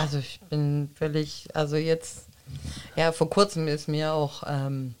 Also ich bin völlig, also jetzt, ja, vor kurzem ist mir auch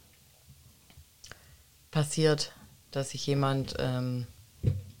passiert, dass ich jemand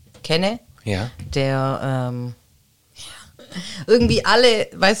kenne, Ja. der irgendwie alle,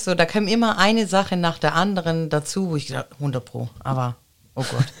 weißt du, da kam immer eine Sache nach der anderen dazu, wo ich gedacht, 100 Pro, aber, oh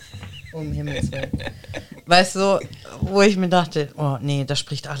Gott, um Himmels Willen. Weißt du, wo ich mir dachte, oh nee, das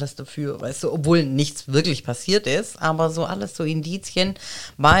spricht alles dafür, weißt du, obwohl nichts wirklich passiert ist, aber so alles so Indizien,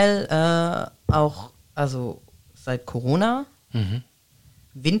 weil auch, also seit Corona,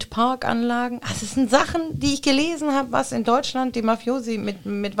 Windparkanlagen, also es sind Sachen, die ich gelesen habe, was in Deutschland die Mafiosi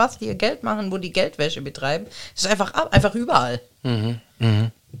mit was die ihr Geld machen, wo die Geldwäsche betreiben, das ist einfach überall.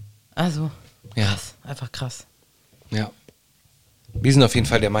 Also, krass, einfach krass. Ja. Wir sind auf jeden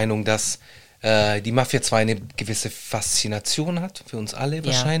Fall der Meinung, dass die Mafia zwar eine gewisse Faszination hat, für uns alle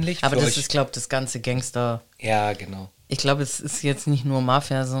wahrscheinlich. Ja, aber für das euch, ist, glaube ich, das ganze Gangster. ja, genau. Ich glaube, es ist jetzt nicht nur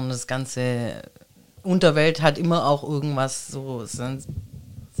Mafia, sondern das ganze Unterwelt hat immer auch irgendwas, so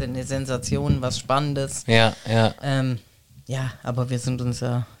eine Sensation, was Spannendes. Ja, ja. Ja, aber wir sind uns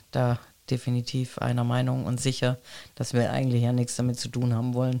ja da definitiv einer Meinung und sicher, dass wir eigentlich ja nichts damit zu tun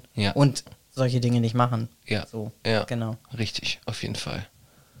haben wollen. Ja. Und solche Dinge nicht machen. Ja, So, ja, genau. richtig, auf jeden Fall.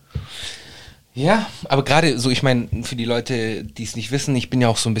 Ja, aber gerade so, ich meine, für die Leute, die es nicht wissen, ich bin ja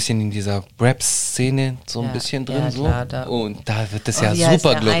auch so ein bisschen in dieser Rap-Szene so ein Ja, bisschen drin, ja, so. klar, Und da wird das Oh, ja wie heißt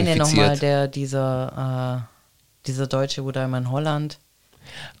super der eine nochmal, glorifiziert. dieser Deutsche, wo da immer in Holland.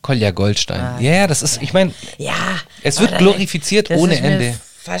 Kolja Goldstein. Ah, Ja, das ist, ich meine, Ja. es aber wird glorifiziert das ohne ist mir Ende.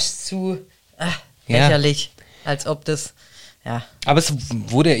 Fast zu Ja. lächerlich. Als ob das, ja. Aber es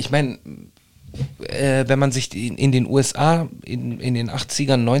wurde, ich meine, wenn man sich in den USA in den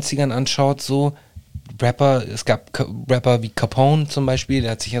 80ern, 90ern anschaut, so Rapper, es gab Rapper wie Capone zum Beispiel,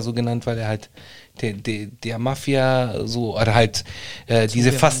 der hat sich ja so genannt, weil er halt der Mafia so, oder halt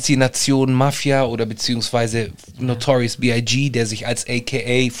diese Faszination Mafia oder beziehungsweise Notorious B.I.G., der sich als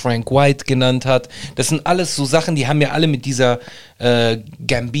AKA Frank White genannt hat. Das sind alles so Sachen, die haben ja alle mit dieser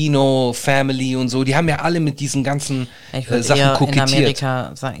Gambino Family und so, die haben ja alle mit diesen ganzen Ich würde Sachen eher in kokettiert.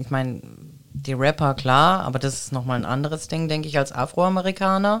 Amerika sagen, ich meine, die Rapper, klar, aber das ist nochmal ein anderes Ding, denke ich, als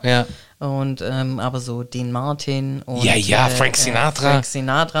Afroamerikaner. Ja. Und aber so Dean Martin und Ja, Frank Sinatra. Frank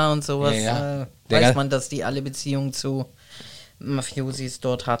Sinatra und sowas, Ja. weiß man, dass die alle Beziehungen zu Mafiosis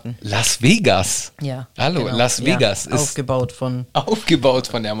dort hatten. Las Vegas. Ja. Hallo, genau. Las Vegas Ja, ist aufgebaut von. aufgebaut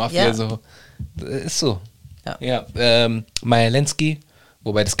von der Mafia, Ja. so. Ist so. Ja. Ja, Maya Lenski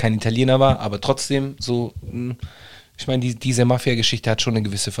wobei das kein Italiener war, aber trotzdem so, ich meine, diese Mafia-Geschichte hat schon eine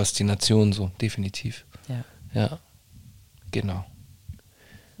gewisse Faszination, so, definitiv. Ja, genau.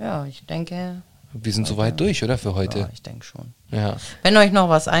 Ja, ich denke... Wir sind soweit durch, oder, für heute? Ja, ich denke schon. Ja. Wenn euch noch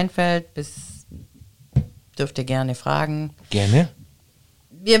was einfällt, dürft ihr gerne fragen. Gerne.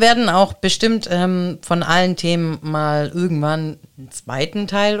 Wir werden auch bestimmt von allen Themen mal irgendwann einen zweiten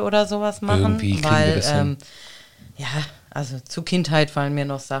Teil oder sowas machen. Irgendwie kriegen wir das hin. Ja, also zu Kindheit fallen mir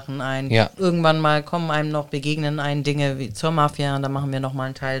noch Sachen ein. Ja. Irgendwann mal begegnen einem Dinge wie zur Mafia und dann machen wir noch mal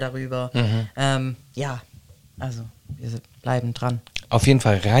einen Teil darüber. Ja, also wir bleiben dran. Auf jeden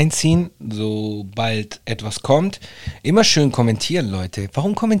Fall reinziehen, sobald etwas kommt. Immer schön kommentieren, Leute.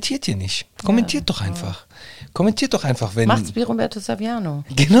 Warum kommentiert ihr nicht? Kommentiert doch einfach. Kommentiert doch einfach, wenn... Macht's wie Roberto Saviano.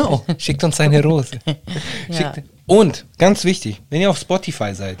 Genau, schickt uns eine Rose. Ja. Und, ganz wichtig, wenn ihr auf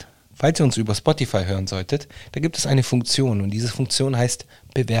Spotify seid, falls ihr uns über Spotify hören solltet, da gibt es eine Funktion und diese Funktion heißt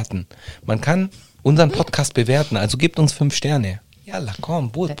bewerten. Man kann unseren Podcast bewerten, also gebt uns 5 Sterne. Jalla,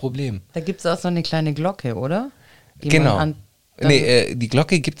 komm, wo ist das Problem? Da gibt es auch so eine kleine Glocke, oder? Die Genau. Die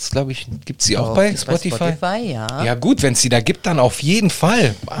Glocke gibt's, glaube ich, gibt's sie auch bei Spotify? Bei Spotify, ja. Ja gut, wenn es sie da gibt, dann auf jeden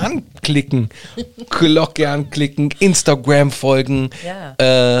Fall anklicken, Glocke anklicken, Instagram folgen,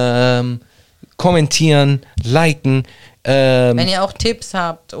 kommentieren, liken. Wenn ihr auch Tipps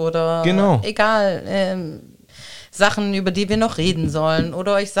habt oder egal, Sachen, über die wir noch reden sollen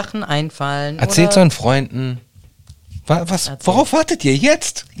oder euch Sachen einfallen. Erzählt euren Freunden. Worauf wartet ihr?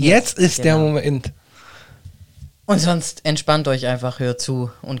 Jetzt ist der Moment. Und sonst entspannt euch einfach, hört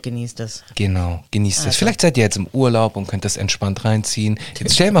zu und genießt es. Genau, genießt es. Vielleicht seid ihr jetzt im Urlaub und könnt das entspannt reinziehen.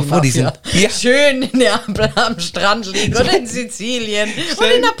 Jetzt stell mal vor, die sind schön am Strand liegen oder in Sizilien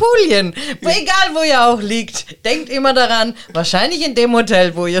oder in Apulien. Egal, wo ihr auch liegt, denkt immer daran, wahrscheinlich in dem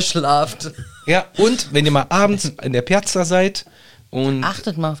Hotel, wo ihr schlaft. Ja, und wenn ihr mal abends in der Piazza seid und...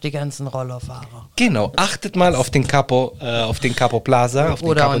 Achtet mal auf die ganzen Rollerfahrer. Genau, achtet mal auf den Capo Plaza, auf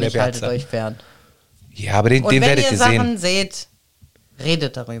oder den Capo auch der nicht, Piazza. haltet euch fern. Ja, aber den werdet ihr sehen. Wenn ihr Sachen seht,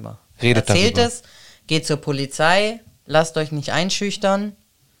 redet darüber. Erzählt es, geht zur Polizei, lasst euch nicht einschüchtern.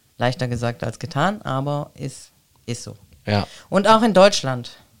 Leichter gesagt als getan, aber ist so. Ja. Und auch in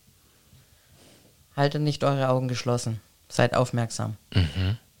Deutschland. Haltet nicht eure Augen geschlossen. Seid aufmerksam.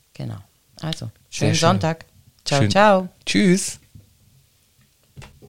 Genau. Also, schönen Sonntag. Ciao, ciao. Tschüss.